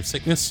mean Ray of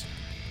Sickness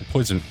or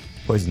Poison?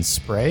 Poison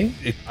Spray?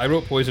 I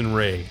wrote Poison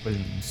Ray.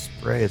 Poison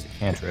Spray is a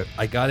cantrip.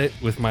 I got it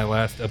with my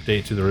last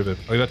update to the ribbon.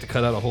 Are we about to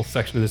cut out a whole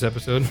section of this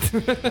episode?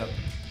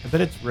 I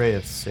bet it's Ray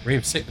of Sick. Ray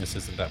of Sickness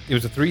isn't that. It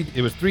was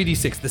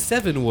 3d6. The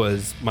 7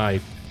 was my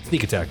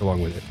sneak attack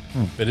along with it.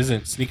 But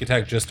isn't sneak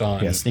attack just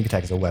on... Yeah, sneak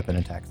attack is a weapon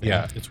attack thing.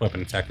 Yeah, it's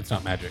weapon attack. It's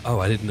not magic. Oh,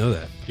 I didn't know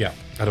that. Yeah.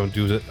 I don't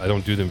do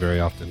them very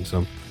often.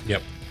 So,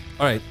 Yep.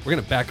 all right, we're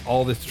gonna back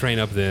all this train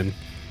up. Then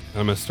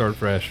I'm gonna start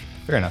fresh.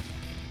 Fair enough.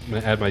 I'm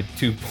gonna add my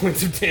 2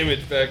 points of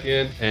damage back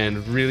in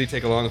and really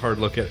take a long, hard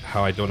look at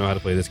how I don't know how to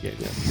play this game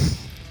yet.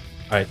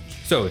 All right.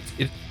 So,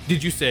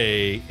 did you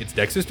say it's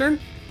Dex's turn?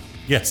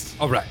 Yes.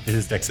 All right. It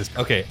is Dex's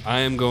turn. Okay, I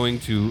am going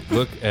to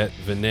look at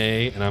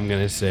Vinay and I'm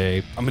going to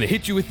say, I'm going to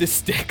hit you with this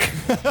stick.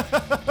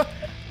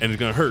 And it's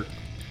going to hurt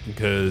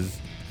because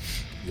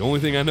the only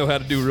thing I know how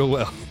to do real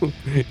well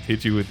is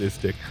hit you with this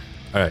stick.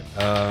 All right,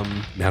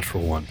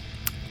 natural 1.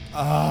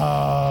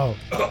 Oh.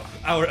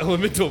 Our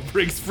elemental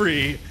breaks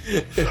free.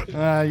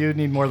 You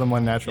need more than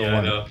one natural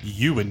one.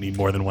 You would need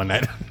more than one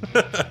night.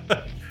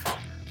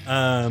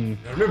 Now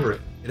remember,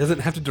 it doesn't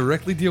have to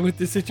directly deal with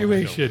this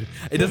situation.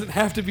 It doesn't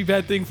have to be a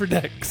bad thing for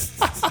Dex.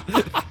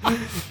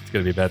 It's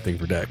going to be a bad thing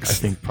for Dex. I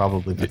think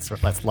probably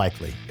that's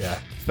likely. Yeah.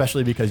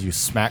 Especially because you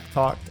smack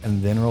talked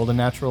and then rolled a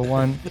natural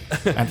one.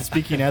 And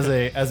speaking as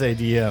a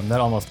DM, that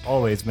almost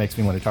always makes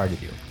me want to target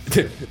you.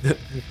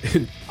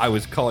 I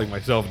was calling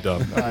myself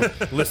dumb.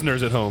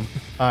 Listeners at home.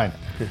 I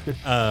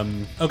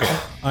know. Okay.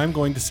 I'm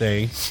going to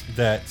say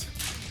that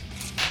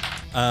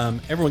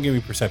everyone give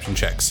me perception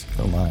checks.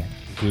 Oh my.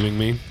 Including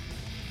me.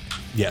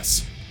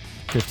 Yes.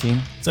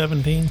 15.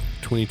 17.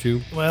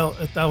 22. Well,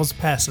 that was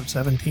passive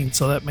 17,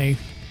 so I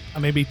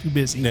may be too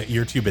busy. No,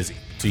 you're too busy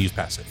to use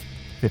passive.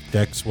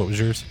 Dex, what was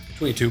yours?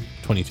 22.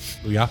 22.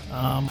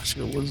 Booyah.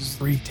 It was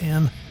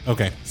 310.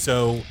 Okay.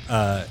 So,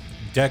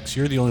 Dex,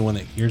 you're the only one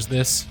that hears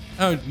this.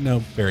 Oh,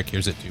 no, Barrick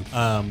hears it too.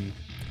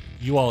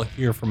 You all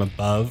hear from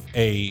above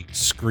a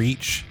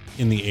screech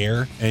in the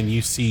air, and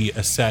you see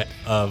a set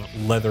of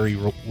leathery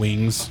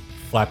wings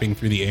flapping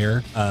through the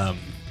air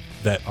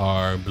that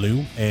are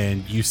blue,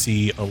 and you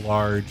see a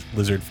large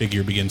lizard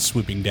figure begin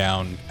swooping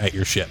down at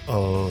your ship.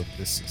 Oh,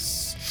 this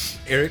is...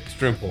 Eric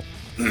Strimple,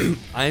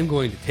 I am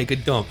going to take a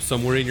dump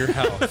somewhere in your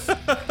house.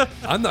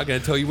 I'm not going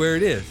to tell you where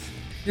it is.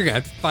 You're going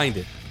to have to find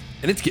it.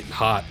 And it's getting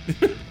hot.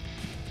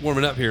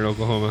 Warming up here in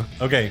Oklahoma.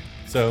 Okay,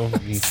 so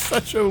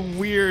Such a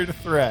weird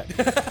threat.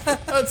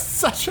 That's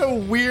such a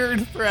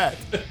weird threat.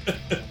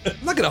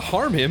 I'm not going to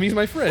harm him. He's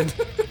my friend.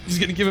 He's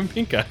going to give him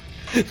pink eye.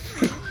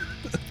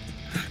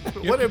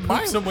 What did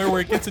mine somewhere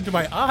where it gets into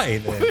my eye?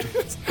 Then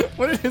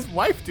What did his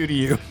wife do to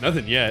you?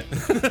 Nothing yet.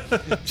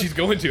 She's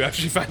going to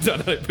after she finds out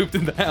that I pooped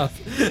in the house.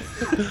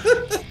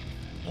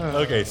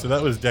 okay, so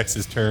that was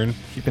Dex's turn.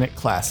 Keeping it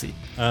classy.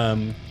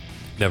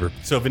 Never.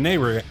 So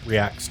Vinay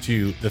reacts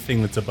to the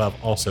thing that's above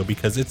also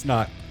because it's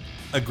not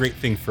a great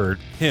thing for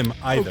him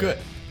either. good.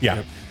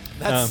 Yeah.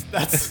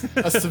 That's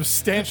a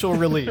substantial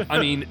relief. I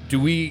mean, do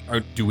we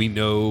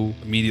know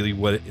immediately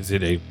what is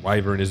it? A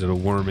wyvern? Is it a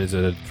worm? Is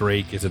it a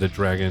drake? Is it a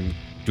dragon?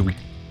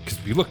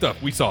 Because we looked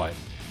up, we saw it.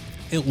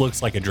 It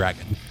looks like a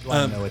dragon.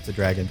 I know it's a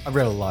dragon. I've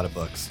read a lot of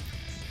books.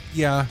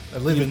 Yeah. I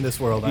live in this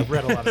world. I've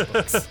read a lot of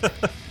books.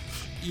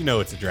 You know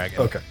it's a dragon.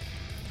 Okay.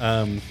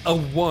 A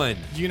one.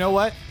 Do you know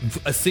what?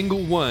 A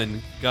single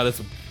one got us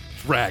a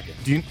dragon.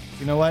 Do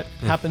you know what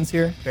happens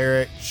here?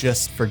 Barrett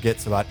just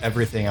forgets about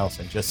everything else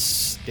and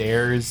just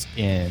stares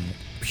in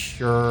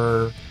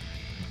pure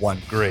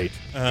wonder. Great.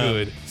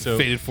 Good. so-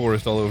 Faded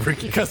forest all over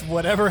again. Because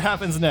whatever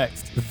happens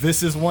next,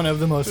 this is one of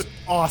the most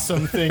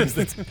awesome things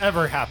that's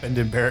ever happened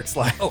in Barrett's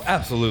life. Oh,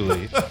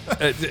 absolutely.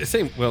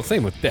 Same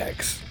with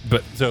Dex.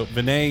 But So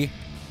Vinay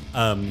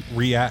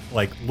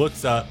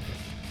looks up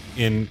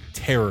in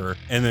terror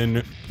and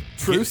then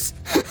Truce?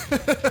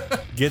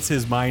 gets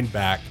his mind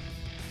back.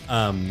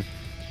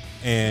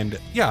 And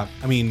yeah,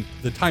 I mean,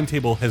 the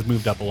timetable has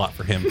moved up a lot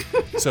for him.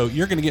 So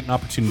you're going to get an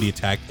opportunity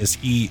attack as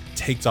he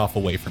takes off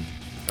away from you.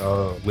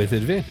 Oh, with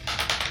advantage.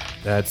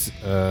 That's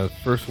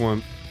first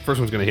one's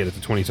going to hit at the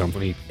 20-something,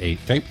 28.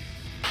 Okay.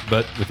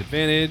 But with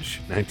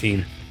advantage,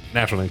 19.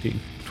 Natural 19.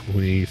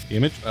 20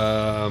 damage.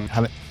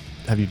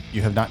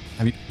 you have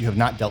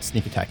not dealt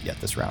sneak attack yet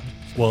this round.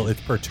 Well,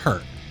 it's per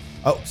turn.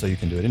 Oh, so you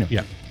can do it anyway.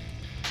 Yeah.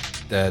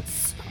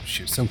 That's,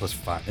 7 plus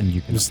 5. And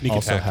you can Sneak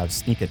also attack. have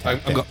sneak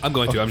attack. I'm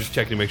going to. I'm just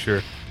checking to make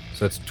sure.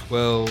 So that's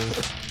 12,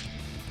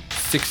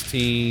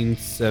 16,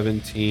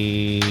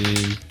 17,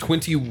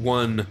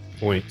 21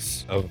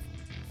 points of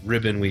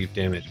ribbon weave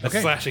damage. That's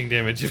Okay. slashing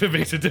damage if it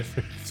makes a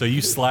difference. So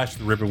you slash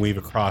the ribbon weave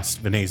across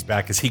Vinay's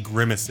back as he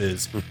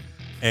grimaces,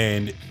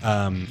 and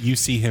you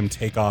see him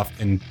take off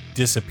and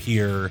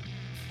disappear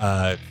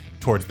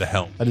towards the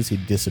helm. How does he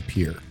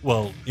disappear?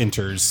 Well,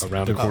 enters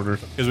Around the corner.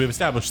 because we've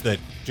established that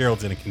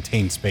Gerald's in a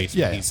contained space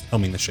Yeah, when yeah. he's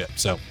helming the ship.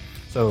 So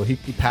So he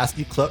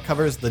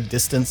covers the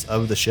distance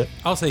of the ship.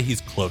 I'll say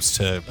he's close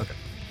to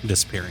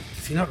disappearing.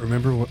 Does he not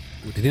remember what?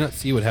 Did he not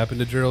see what happened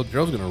to Gerald?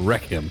 Gerald's going to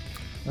wreck him.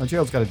 No,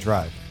 Gerald's got to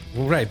drive.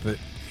 Well, right, but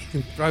he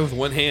can drive with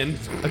one hand.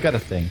 I've got a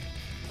thing.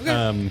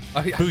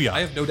 Booyah. I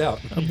have no doubt.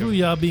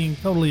 Booyah being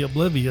totally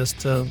oblivious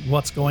to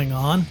what's going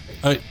on.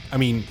 I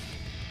mean,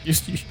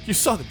 You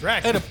saw the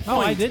dragon. at a point, Oh,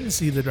 I didn't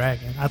see the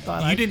dragon. I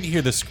thought you didn't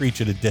hear the screech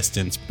at a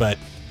distance, but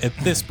at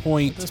this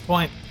point, At this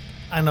point,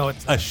 I know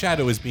it's a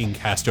shadow is being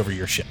cast over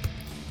your ship.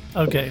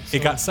 okay. So,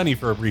 It got sunny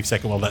for a brief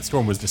second while that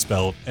storm was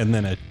dispelled, and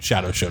then a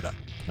shadow showed up.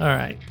 all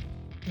right.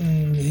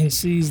 He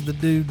sees the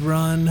dude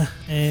run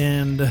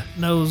and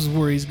knows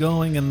where he's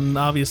going and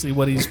obviously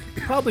what he's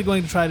probably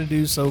going to try to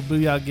do. So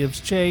Booyah gives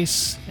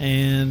chase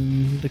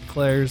and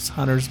declares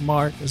Hunter's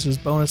Mark as his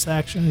bonus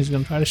action. He's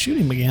going to try to shoot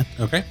him again.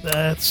 Okay.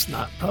 That's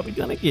not probably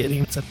going to get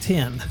him. It's a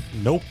 10.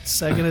 Nope.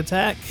 Second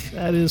attack,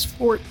 that is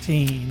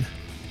 14.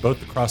 Both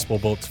the crossbow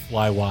bolts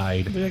fly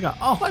wide. Booyah go,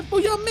 oh, my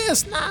Booyah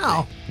missed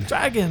now.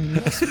 Dragon,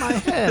 missed my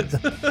head.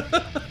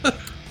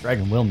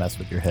 Dragon will mess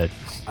with your head.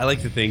 I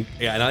like to think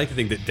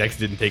that Dex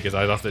didn't take his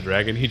eyes off the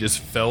dragon. He just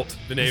felt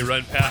Vinay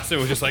run past and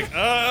was just like,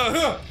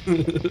 ah!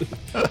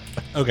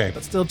 Okay.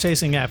 But still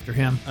chasing after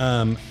him.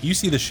 You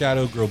see the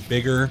shadow grow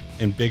bigger,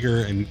 and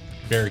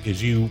Barrick,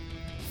 as you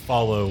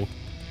follow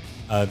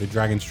the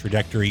dragon's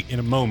trajectory. In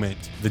a moment,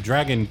 the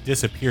dragon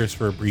disappears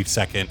for a brief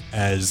second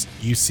as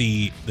you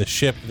see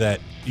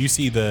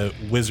the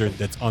wizard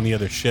that's on the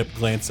other ship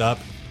glance up,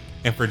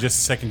 and for just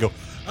a second go,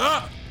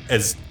 ah!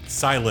 As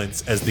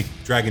silence as the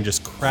dragon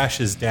just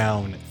crashes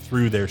down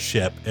through their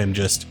ship and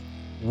just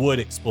wood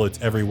explodes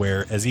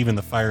everywhere as even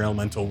the fire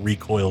elemental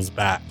recoils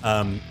back.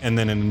 And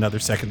then in another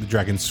second, the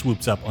dragon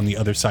swoops up on the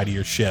other side of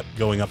your ship,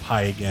 going up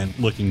high again,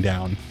 looking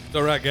down. It's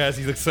all right, guys.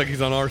 He looks like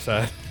he's on our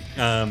side.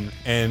 And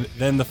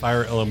then the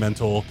fire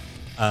elemental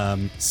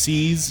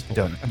sees.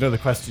 I know the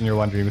question you're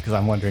wondering because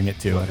I'm wondering it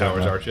too. I don't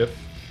Powers know. our ship.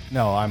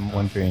 No, I'm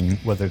wondering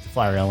whether the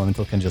fire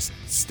elemental can just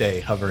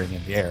stay hovering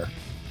in the air.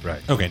 Right.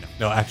 Okay,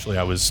 no, actually,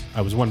 I was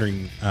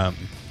wondering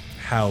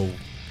how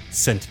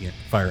sentient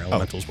fire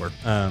elementals work.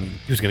 He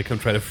was going to come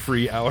try to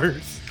free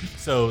ours.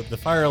 So the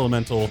fire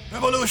elemental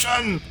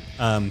Evolution!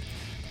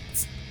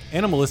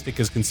 animalistic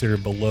is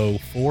considered below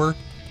 4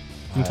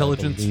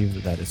 intelligence. I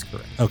believe that is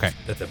correct. Okay.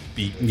 That's a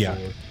beat. Yeah.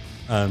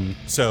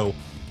 So,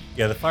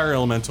 the fire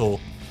elemental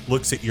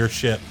looks at your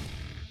ship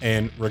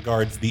and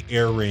regards the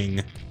air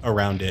ring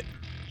around it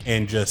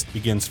and just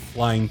begins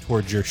flying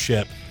towards your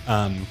ship.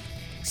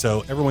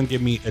 So everyone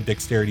give me a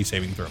dexterity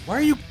saving throw. Why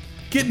are you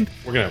getting...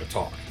 We're going to have a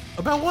talk.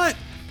 About what?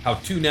 How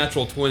 2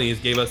 natural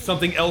 20s gave us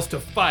something else to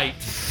fight,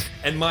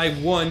 and my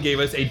 1 gave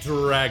us a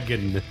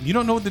dragon. You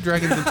don't know what the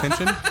dragon's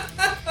intention?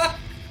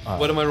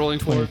 What am I rolling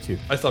for? 22.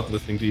 I stopped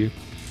listening to you.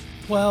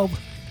 12.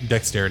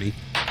 Dexterity.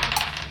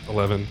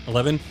 11.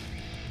 11.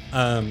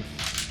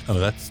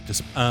 That's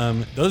just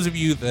those of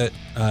you that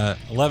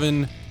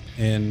 11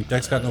 and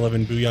Dex got an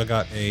 11, Booyah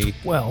got a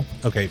Well,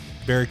 okay,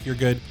 Barrick, you're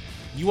good.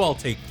 You all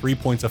take 3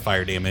 points of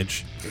fire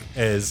damage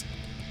as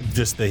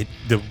just the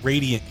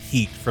radiant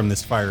heat from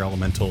this fire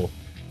elemental.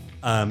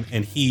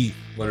 And he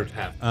 1 or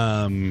half.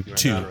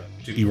 two.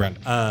 You run.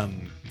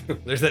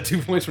 There's that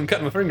 2 points from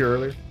cutting my finger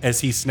earlier. As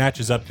he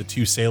snatches up the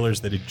 2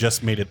 sailors that had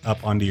just made it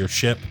up onto your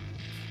ship,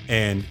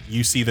 and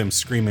you see them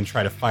scream and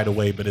try to fight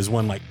away, but as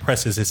one like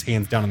presses his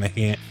hands down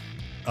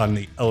on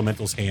the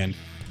elemental's hand,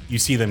 you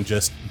see them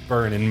just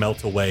burn and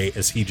melt away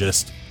as he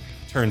just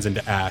turns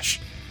into ash,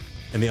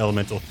 and the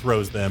elemental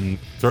throws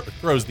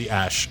the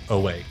ash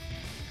away.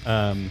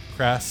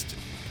 Krast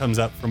comes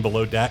up from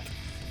below deck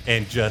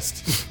and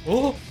just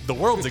the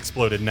world's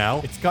exploded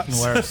now. It's gotten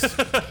worse.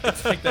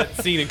 It's like that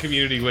scene in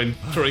Community when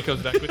Troy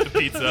comes back with the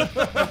pizza.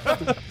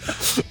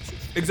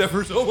 Except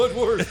for so much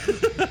worse.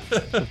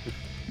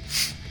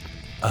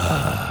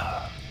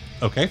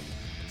 Okay,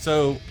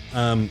 so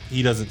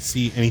he doesn't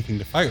see anything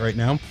to fight right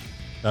now.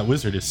 That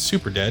wizard is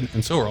super dead,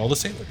 and so are all the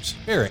sailors.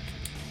 Barrick.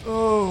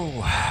 Oh,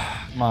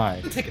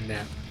 my. Take a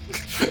nap.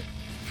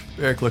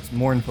 Barrick looks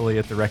mournfully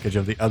at the wreckage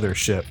of the other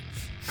ship.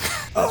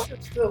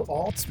 it's still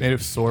all It's made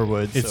of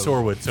sorewood. It's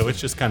sorewood, so it's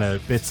just kind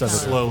of Bits of it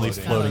slowly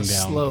floating. floating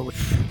down. slowly.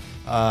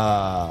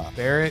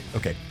 Barrick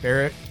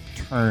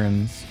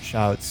turns,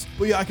 shouts,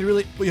 Booyah, you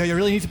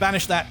really need to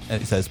banish that.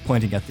 And he says,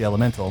 pointing at the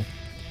elemental.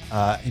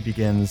 He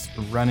begins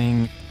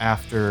running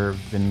after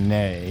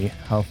Vinay.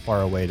 How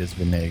far away does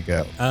Vinay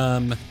go?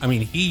 I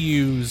mean, he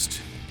used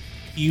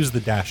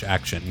the dash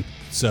action,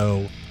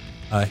 so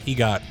he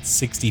got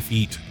 60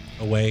 feet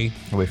away.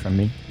 Away from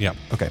me? Yeah.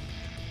 Okay.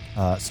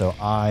 So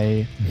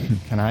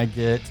can I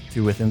get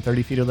to within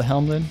 30 feet of the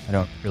helm then? I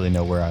don't really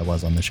know where I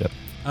was on the ship.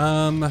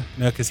 No,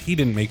 because he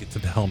didn't make it to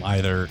the helm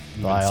either.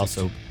 But I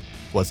also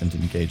wasn't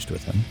engaged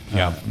with him.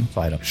 Yeah.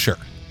 So I don't. Sure.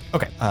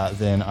 Okay.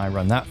 Then I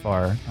run that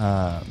far,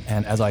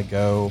 and as I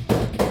go,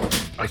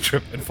 I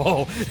trip and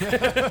fall.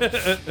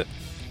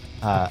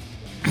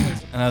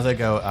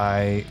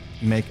 I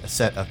make a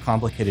set of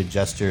complicated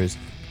gestures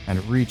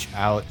and reach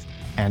out.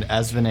 And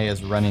as Vinay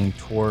is running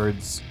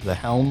towards the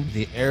helm,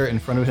 the air in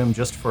front of him,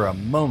 just for a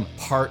moment,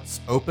 parts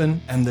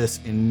open, and this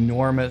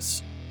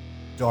enormous,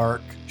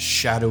 dark,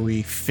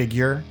 shadowy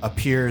figure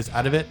appears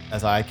out of it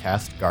as I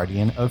cast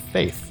Guardian of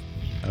Faith.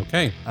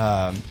 Okay.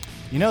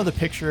 You know the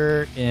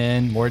picture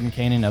in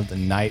Mordenkainen of the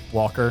Night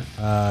Walker?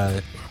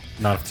 Not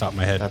off the top of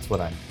my head. That's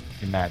what I'm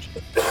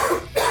imagining.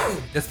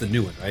 That's the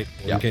new one, right?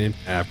 Yeah. Okay.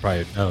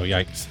 Probably. Oh,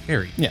 yikes.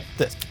 Harry. Yeah,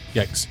 this.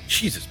 Yikes.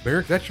 Jesus,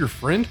 Barrick, that's your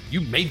friend? You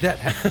made that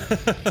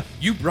happen?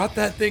 You brought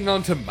that thing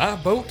onto my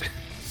boat?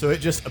 So it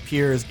just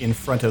appears in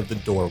front of the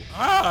door.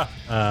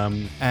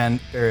 Um, And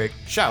Barrick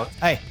shouts,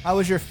 "Hey, how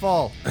was your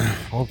fall?"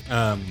 Well,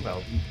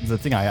 the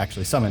thing I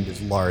actually summoned is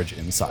large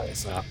in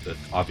size. Not the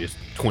obvious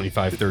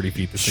 25, 30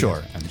 feet. this thing Sure,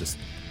 is. I'm just...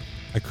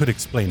 I could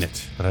explain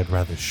it, but I'd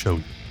rather show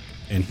you.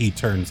 And he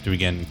turns to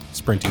begin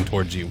sprinting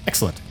towards you.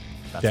 Excellent.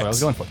 That's what I Dex.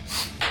 was going for.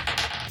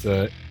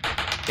 It's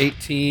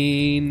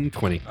 18,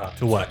 20.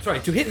 To what? Sorry,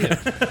 to hit him.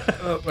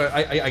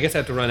 I guess I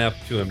have to run up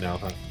to him now,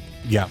 huh?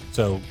 Yeah.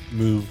 So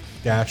move,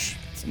 dash.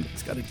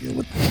 Somebody's got to deal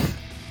with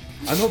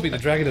I'm hoping the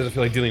dragon doesn't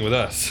feel like dealing with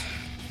us.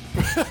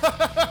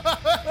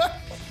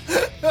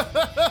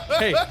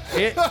 Hey,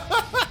 it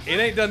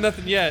ain't done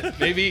nothing yet.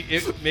 Maybe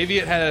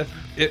it had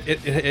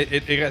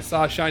it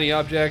saw a shiny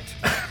object,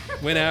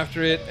 went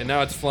after it, and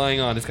now it's flying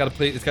on. It's got a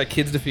place. It's got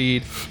kids to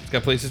feed. It's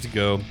got places to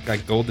go.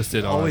 Got gold to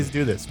sit on. Always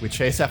do this. We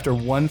chase after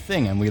one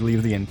thing and we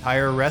leave the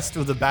entire rest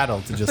of the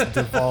battle to just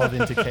devolve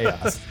into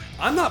chaos.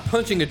 I'm not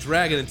punching a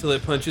dragon until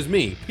it punches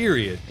me.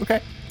 Period.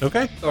 Okay.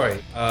 Okay. Sorry.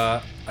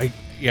 I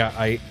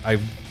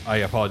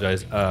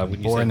apologize.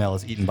 When you said Voronel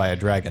is eaten by a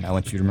dragon. I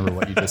want you to remember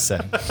what you just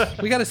said.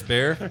 we got a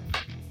spare,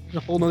 a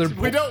whole nother.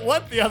 We don't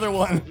want the other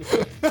one.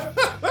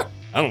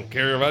 I don't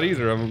care about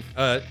either of them.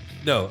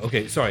 No.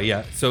 Okay. Sorry.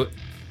 Yeah. So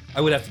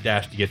I would have to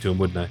dash to get to him,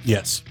 wouldn't I?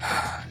 Yes.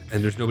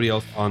 And there's nobody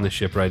else on the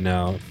ship right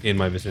now in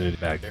my vicinity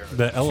back there.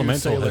 The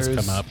elemental has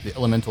Sailors, come up. The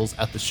elementals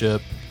at the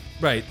ship.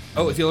 Right.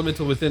 Oh, is the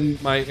elemental within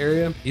my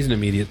area? He's an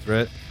immediate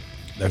threat.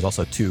 There's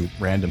also 2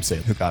 random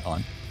sailors who got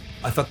on.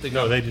 I thought they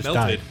No, they just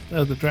melted.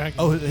 The dragon.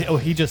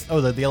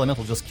 The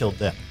elemental just killed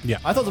them. Yeah.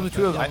 I thought there were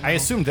 2 of them. I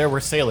assumed there were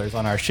sailors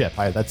on our ship.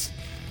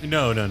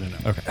 No.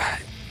 Okay.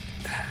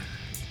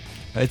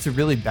 It's a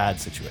really bad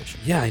situation.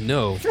 Yeah, I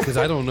know. Because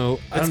I don't know.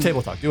 It's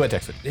table talk. Do it,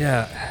 Dexter.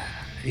 Yeah,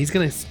 he's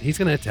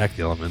gonna attack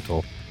the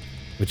elemental,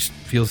 which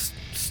feels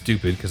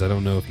stupid because I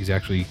don't know if he's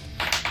actually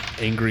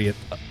angry at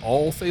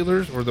all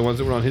sailors or the ones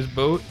that were on his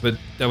boat. But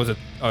that was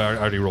I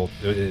already rolled.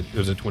 It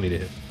was a 20 to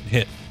hit.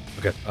 Hit.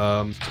 Okay.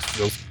 Just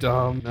feels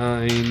dumb.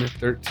 9,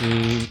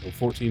 13,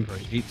 14,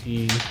 probably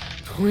 18,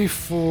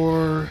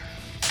 24,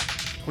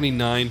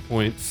 29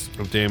 points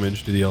of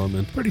damage to the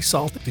element. Pretty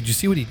salty. Did you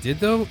see what he did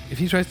though? If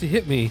he tries to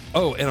hit me,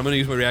 and I'm gonna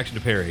use my reaction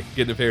to parry.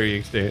 Get in a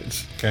parrying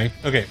stance. Okay.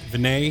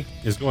 Vinay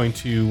is going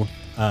to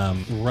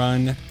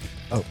run.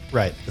 Oh,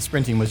 right. The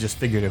sprinting was just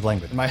figurative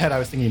language. In my head, I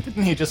was thinking,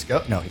 didn't he just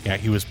go? No, Yeah,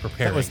 he was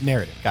preparing. that was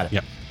narrative. Got it.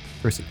 Yep.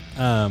 Proceed.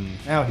 Um,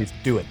 Now he's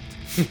doing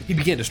it. He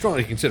began to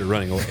strongly consider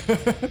running away.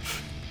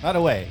 Not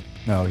away.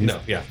 No, No,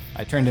 yeah.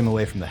 I turned him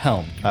away from the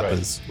helm. That Right.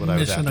 was what I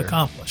was Mission after.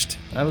 accomplished.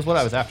 That was what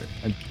I was after.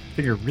 I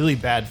figure really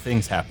bad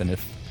things happen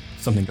if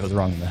something goes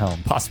wrong in the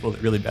helm. Possible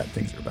that really bad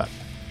things are about.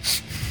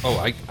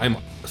 Oh, I'm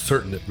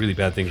certain that really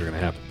bad things are going to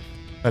happen.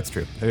 That's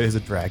true. There is a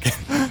dragon.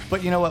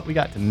 But you know what? We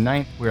got to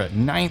 9th. We're at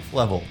 9th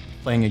level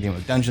playing a game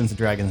of Dungeons and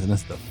Dragons, and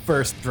this is the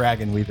first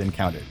dragon we've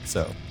encountered.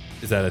 So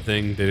Is that a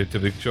thing? Did it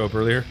typically show up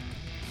earlier?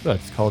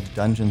 it's called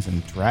Dungeons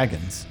and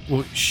Dragons.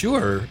 Well,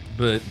 sure,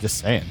 but Just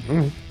saying.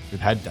 We've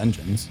had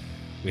dungeons.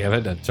 we have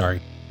had done.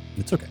 sorry.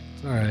 It's okay.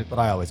 All right. But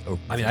I always open.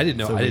 I mean, I didn't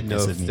know. So I didn't know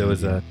weaknesses if there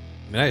was need- a.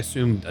 I mean, I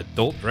assumed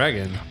adult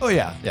dragon. Oh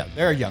yeah.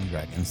 There are young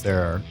dragons.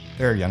 There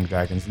are young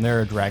dragons, and there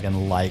are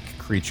dragon-like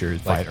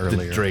creatures Like fight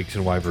earlier. the drakes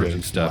and wyverns and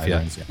Drakes stuff. and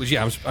wyverns, Yeah.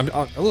 yeah. Which I'm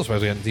a little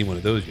surprised we hadn't seen one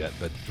of those yet.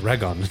 But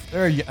dragon.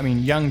 There are,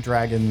 young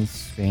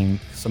dragons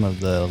being some of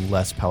the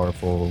less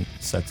powerful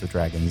sets of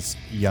dragons.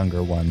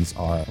 Younger ones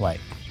are like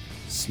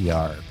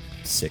CR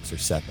 6 or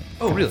 7.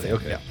 Oh, really?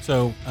 Okay. Yeah.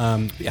 So,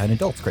 Yeah, an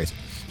adult's crazy.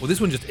 Well, this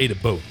one just ate a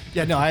boat.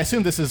 Yeah, no, I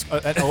assume this is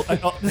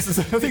this is.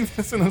 I think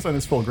this one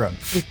is full grown.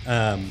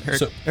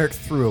 Eric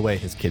threw away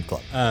his kid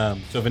club.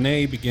 so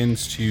Vinay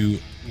begins to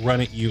run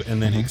at you and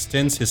then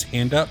extends his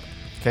hand up,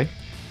 Okay.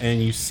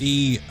 and you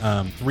see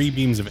 3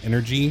 beams of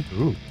energy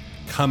Ooh.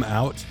 come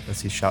out,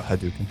 Does he shout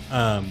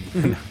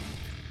Hadouken?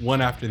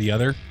 one after the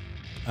other.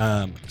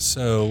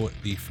 So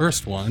the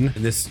first one,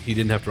 And this, he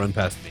didn't have to run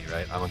past me,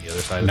 right? I'm on the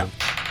other side no, of him.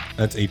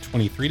 that's a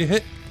 23 to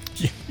hit.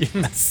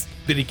 Yes.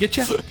 Did he get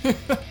you?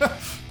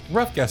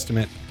 Rough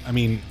guesstimate. I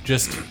mean,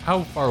 just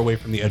how far away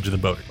from the edge of the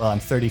boat? Well, I'm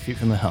 30 feet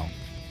from the helm.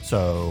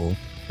 So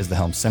is the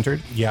helm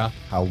centered? Yeah.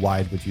 How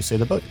wide would you say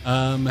the boat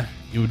is?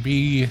 It would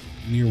be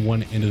near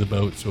one end of the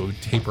boat, so it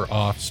would taper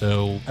off.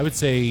 So I would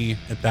say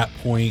at that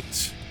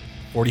point,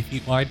 40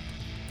 feet wide.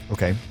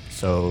 Okay.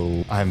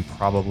 So I'm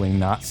probably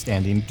not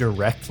standing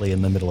directly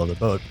in the middle of the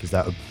boat because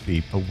that would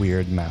be a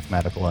weird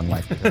mathematical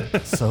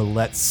unlikelihood. So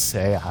let's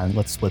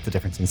split the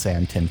difference and say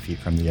I'm 10 feet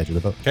from the edge of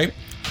the boat. Okay.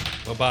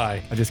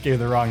 Bye-bye. I just gave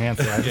the wrong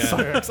answer. I just saw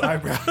Eric's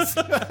eyebrows.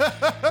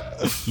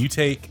 You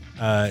take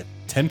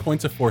 10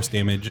 points of force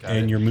damage,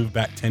 and you're moved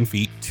back 10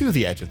 feet To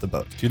the edge of the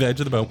boat. to the edge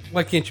of the boat,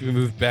 Why can't you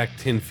move back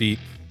 10 feet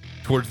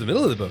towards the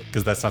middle of the boat?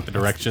 because that's not the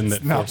direction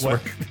that not force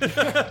what-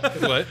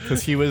 works. What?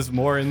 Because he was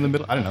more in the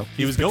middle. I don't know.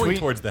 He was going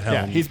towards the helm.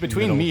 Yeah, he's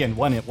between Middle. me and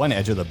one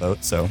edge of the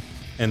boat. So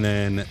And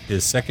then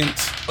his second,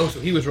 Oh, so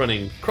he was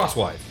running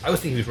crosswise. I was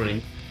thinking he was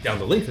running down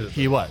the length of the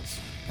he was,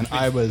 and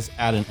I was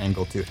at an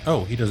angle too.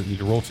 oh, he doesn't need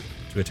to roll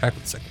to attack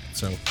with the second.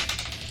 So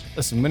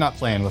Listen, we're not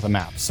playing with a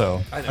map,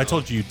 so I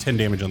told you 10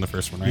 damage on the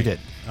first one, right? You did.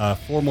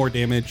 4 more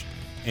damage,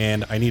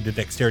 and I need a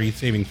dexterity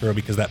saving throw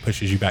because that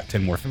pushes you back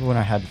 10 more. remember when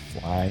I had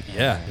fly?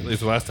 Yeah, at least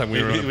the last time we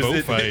were on a It was boat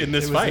in- fight. in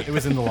this it was, fight. It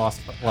was in the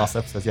lost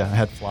episodes. Yeah, I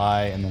had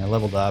fly, and then I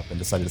leveled up and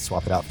decided to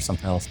swap it out for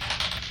something else.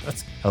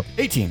 That's help.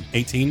 18.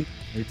 18.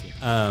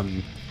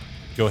 18.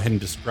 Go ahead and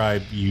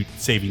describe you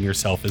saving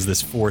yourself as this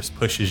force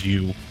pushes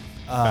you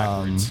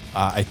backwards.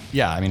 I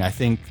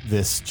think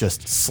this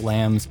just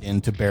slams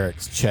into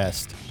Barrick's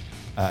chest,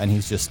 and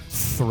he's just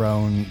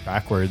thrown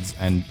backwards.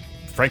 And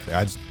frankly,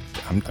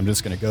 I'm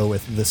just going to go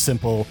with the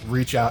simple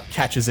reach out,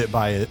 catches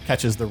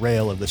the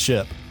rail of the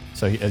ship.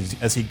 So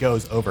as he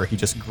goes over, he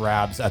just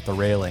grabs at the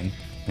railing,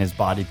 and his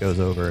body goes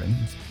over.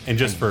 And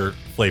just for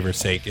flavor's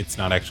sake, it's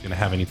not actually going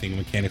to have anything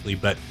mechanically,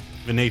 but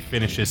Vinay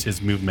finishes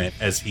his movement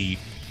as he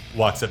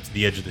walks up to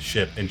the edge of the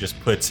ship and just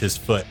puts his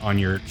foot on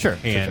your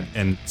hand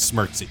and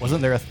smirks at you.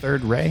 Wasn't there a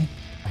third ray?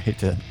 I hate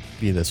to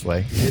be this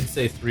way. He did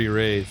say 3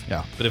 rays.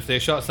 Yeah. But if they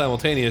shot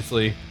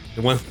simultaneously,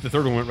 the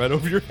third one went right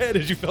over your head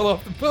as you fell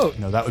off the boat.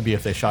 No, that would be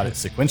if they shot it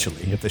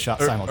sequentially. If they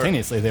shot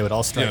simultaneously, they would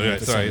all strike Yeah, me right, at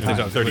the sorry, same if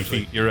they time. shot 30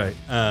 feet. You're right.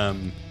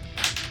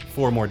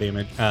 4 more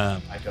damage. I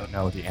don't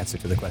know the answer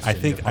to the question.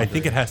 I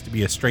think it has to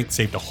be a strength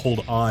save to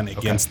hold on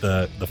against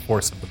the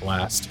force of the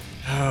blast.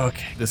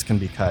 Okay. This can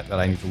be cut, but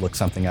I need to look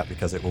something up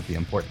because it will be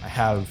important. I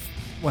have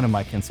one of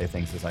my Kinsei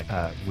things is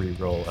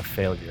re-roll a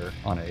failure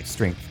on a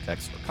strength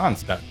text or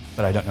concept,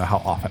 but I don't know how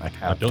often I I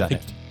have don't done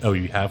think. it. Oh,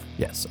 you have?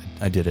 Yes,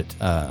 I did it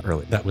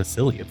early. That was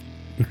silly of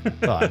you.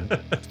 Well,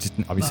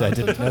 obviously, I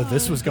didn't know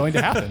this was going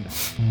to happen.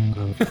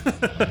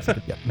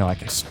 Yeah, no, I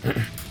can.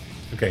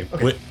 Okay.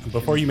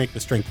 Before you make the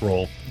strength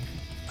roll,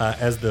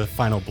 as the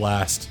final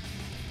blast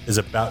is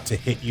about to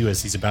hit you,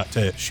 as he's about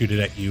to shoot it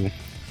at you,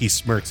 he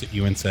smirks at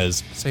you and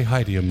says, "Say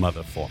hi to your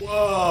mother for me."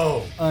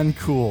 Whoa!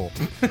 Uncool.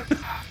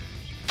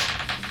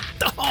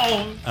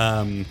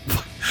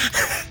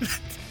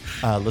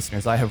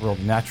 Listeners, I have rolled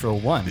a natural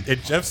 1.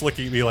 And Jeff's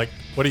looking at me like,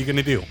 "What are you going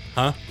to do?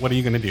 Huh? What are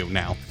you going to do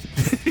now?"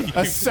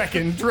 A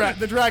second,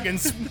 the dragon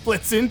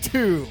splits in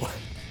 2.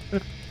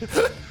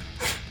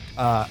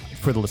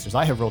 For the listeners,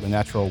 I have rolled a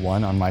natural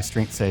 1 on my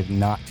strength save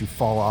not to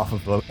fall off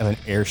of an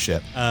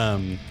airship.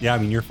 Yeah, I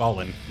mean, you're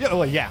falling. Yeah,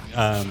 well, yeah.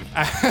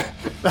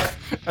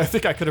 I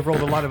think I could have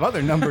rolled a lot of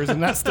other numbers,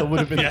 and that still would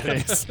have been the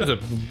case.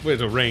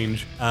 There's a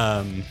range.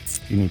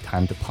 You need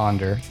time to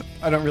ponder.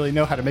 I don't really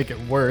know how to make it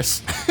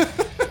worse.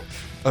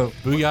 Oh,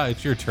 Booyah,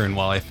 it's your turn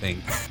while I think.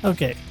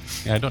 Okay.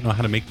 Yeah, I don't know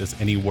how to make this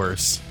any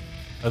worse.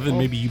 Other than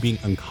maybe you being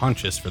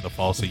unconscious for the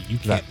fall, so you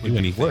can't would do be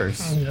anything.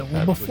 worse. Yeah, well,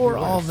 That would before be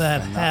all worse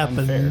that and not happened,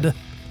 unfair.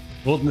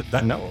 Well,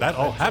 that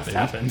all just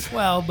happened.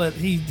 well, but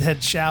he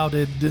had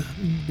shouted,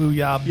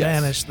 Booyah, Yes.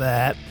 banish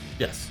that.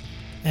 Yes.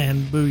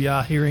 And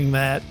Booyah, hearing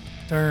that,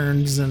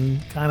 turns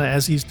and kind of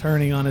as he's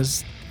turning on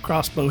his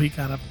crossbow, he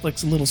kind of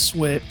flicks a little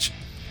switch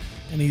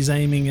and he's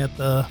aiming at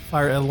the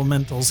fire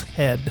elemental's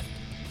head.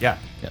 Yeah.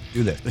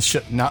 Do this. This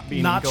should not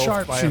be Not engulfed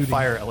by a sharpshooting.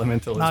 fire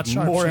elemental. Not is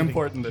more sharpshooting.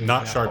 important than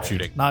Not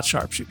sharpshooting. Not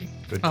sharpshooting.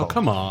 Good Oh, call.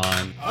 come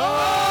on.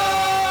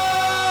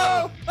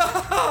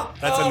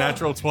 That's a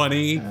natural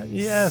 20.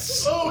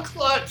 Yes. Oh,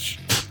 clutch.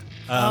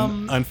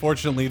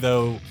 Unfortunately,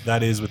 though,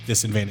 that is with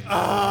disadvantage.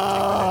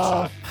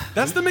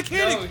 That's the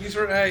mechanic. No, he's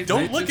right.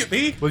 Don't look at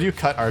me. Will you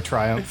cut our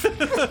triumph?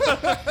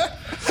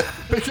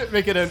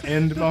 make it an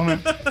end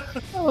moment.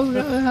 I was going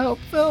to help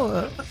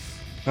Philip.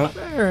 Oh,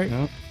 Eric.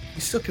 no. You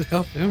still could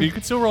help him. You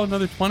could still roll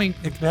another 20.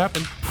 It could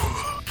happen.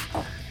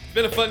 It's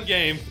been a fun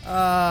game.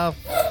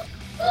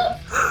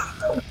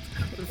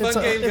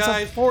 It's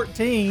a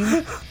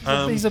 14.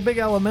 He's a big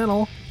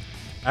elemental.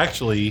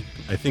 Actually,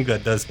 I think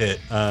that does hit.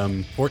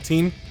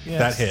 14? Yes.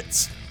 That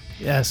hits.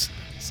 Yes.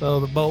 So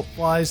the bolt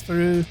flies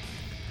through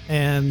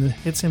and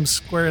hits him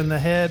square in the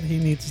head. He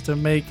needs to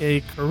make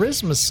a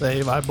charisma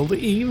save, I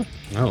believe.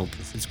 Oh,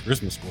 because his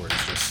charisma score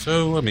is just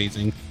so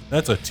amazing.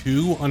 That's a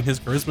 2 on his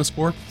charisma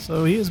score.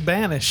 So he is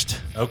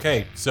banished.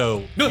 Okay,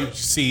 so you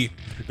see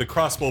the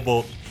crossbow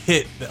bolt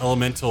hit the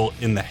elemental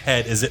in the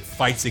head as it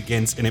fights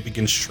against, and it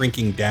begins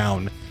shrinking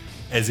down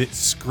as it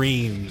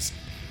screams,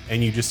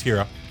 and you just hear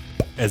a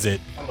as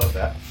it I love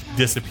that.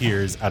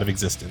 disappears out of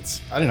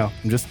existence. I don't know.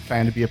 I'm just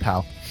trying to be a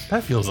pal.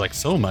 That feels like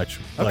so much.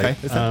 Okay,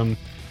 Like, is that- I'm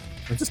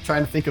just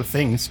trying to think of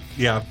things.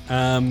 yeah.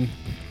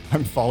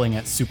 I'm falling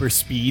at super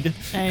speed.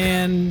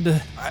 And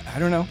I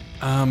don't know.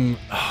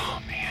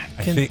 Oh man,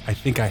 I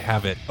think I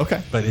have it.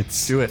 Okay. But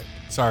it's Do it.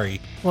 sorry.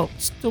 well,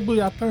 still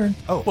Booyah turn.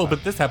 Oh, Well,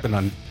 but this happened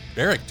on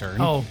Barrick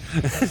turn. Oh.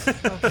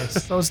 Okay.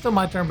 So it's still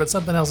my turn, but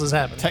something else has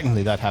happened.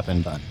 technically that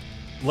happened on.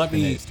 Let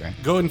me Renee's turn.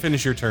 go and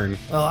finish your turn.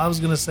 Well, I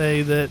was going to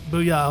say that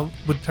Booyah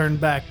would turn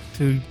back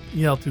to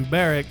yell to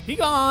Barrick, "He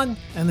gone!"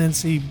 and then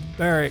see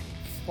Barrick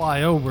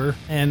fly over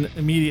and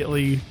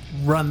immediately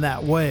run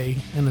that way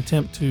and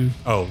attempt to.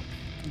 Oh,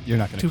 You're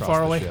not going to Too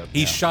far away?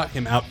 he shot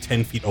him out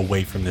 10 feet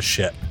away from the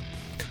ship.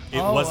 It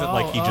wasn't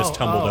like he just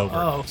tumbled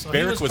over. So he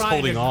Barrick was trying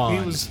holding to- on.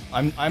 He was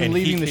I'm And he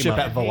leaving the came ship up.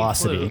 at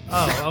velocity.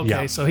 Oh, okay.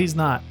 Yeah. So he's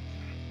not.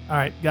 All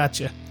right,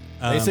 gotcha.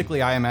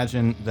 Basically, I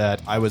imagine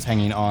that I was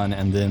hanging on,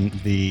 and then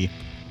the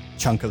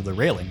chunk of the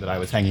railing that I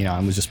was hanging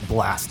on was just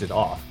blasted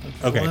off.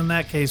 Okay. Well, in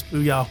that case,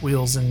 Booyah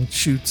wheels and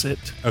shoots it.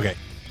 Okay,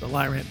 The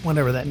Lyrant,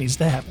 whenever that needs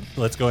to happen.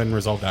 let's go ahead and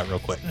resolve that real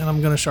quick. And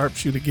I'm going to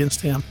sharpshoot against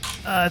him.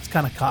 It's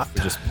kind of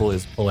cocked. Just pull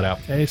it out.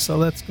 Okay, so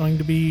that's going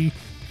to be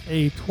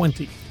a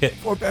 20. Hit.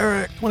 For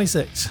Barrick.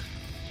 26.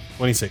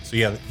 26. So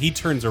yeah, he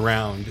turns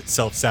around,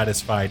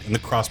 self-satisfied, and the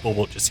crossbow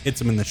bolt just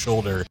hits him in the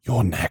shoulder.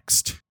 You're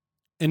next.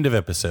 End of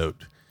episode.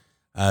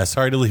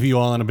 Sorry to leave you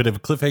all on a bit of a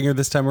cliffhanger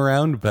this time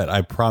around, but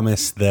I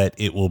promise that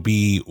it will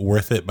be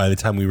worth it by the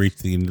time we reach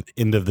the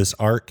end of this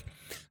arc.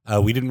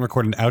 We didn't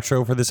record an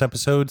outro for this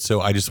episode,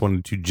 so I just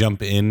wanted to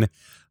jump in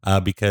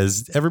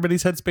because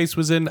everybody's headspace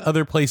was in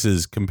other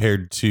places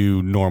compared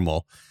to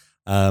normal.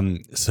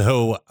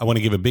 So I want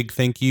to give a big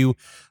thank you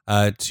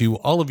to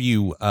all of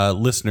you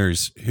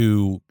listeners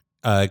who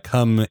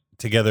come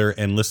together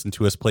and listen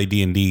to us play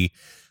D&D.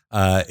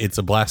 It's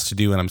a blast to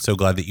do, and I'm so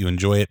glad that you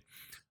enjoy it.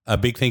 A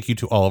big thank you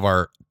to all of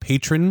our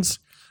patrons,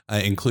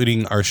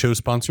 including our show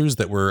sponsors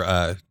that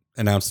were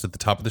announced at the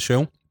top of the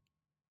show.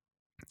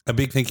 A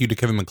big thank you to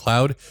Kevin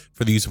MacLeod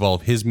for the use of all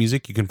of his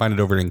music. You can find it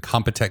over at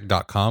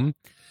incompetech.com.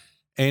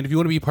 And if you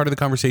want to be part of the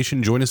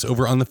conversation, join us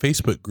over on the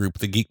Facebook group,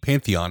 The Geek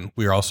Pantheon.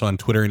 We are also on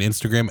Twitter and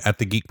Instagram at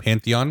The Geek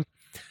Pantheon.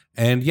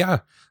 And yeah,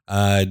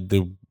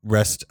 the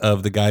rest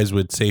of the guys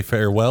would say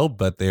farewell,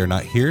 but they are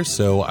not here.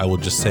 So I will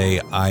just say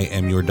I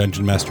am your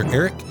Dungeon Master,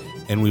 Eric,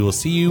 and we will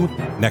see you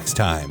next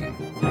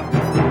time.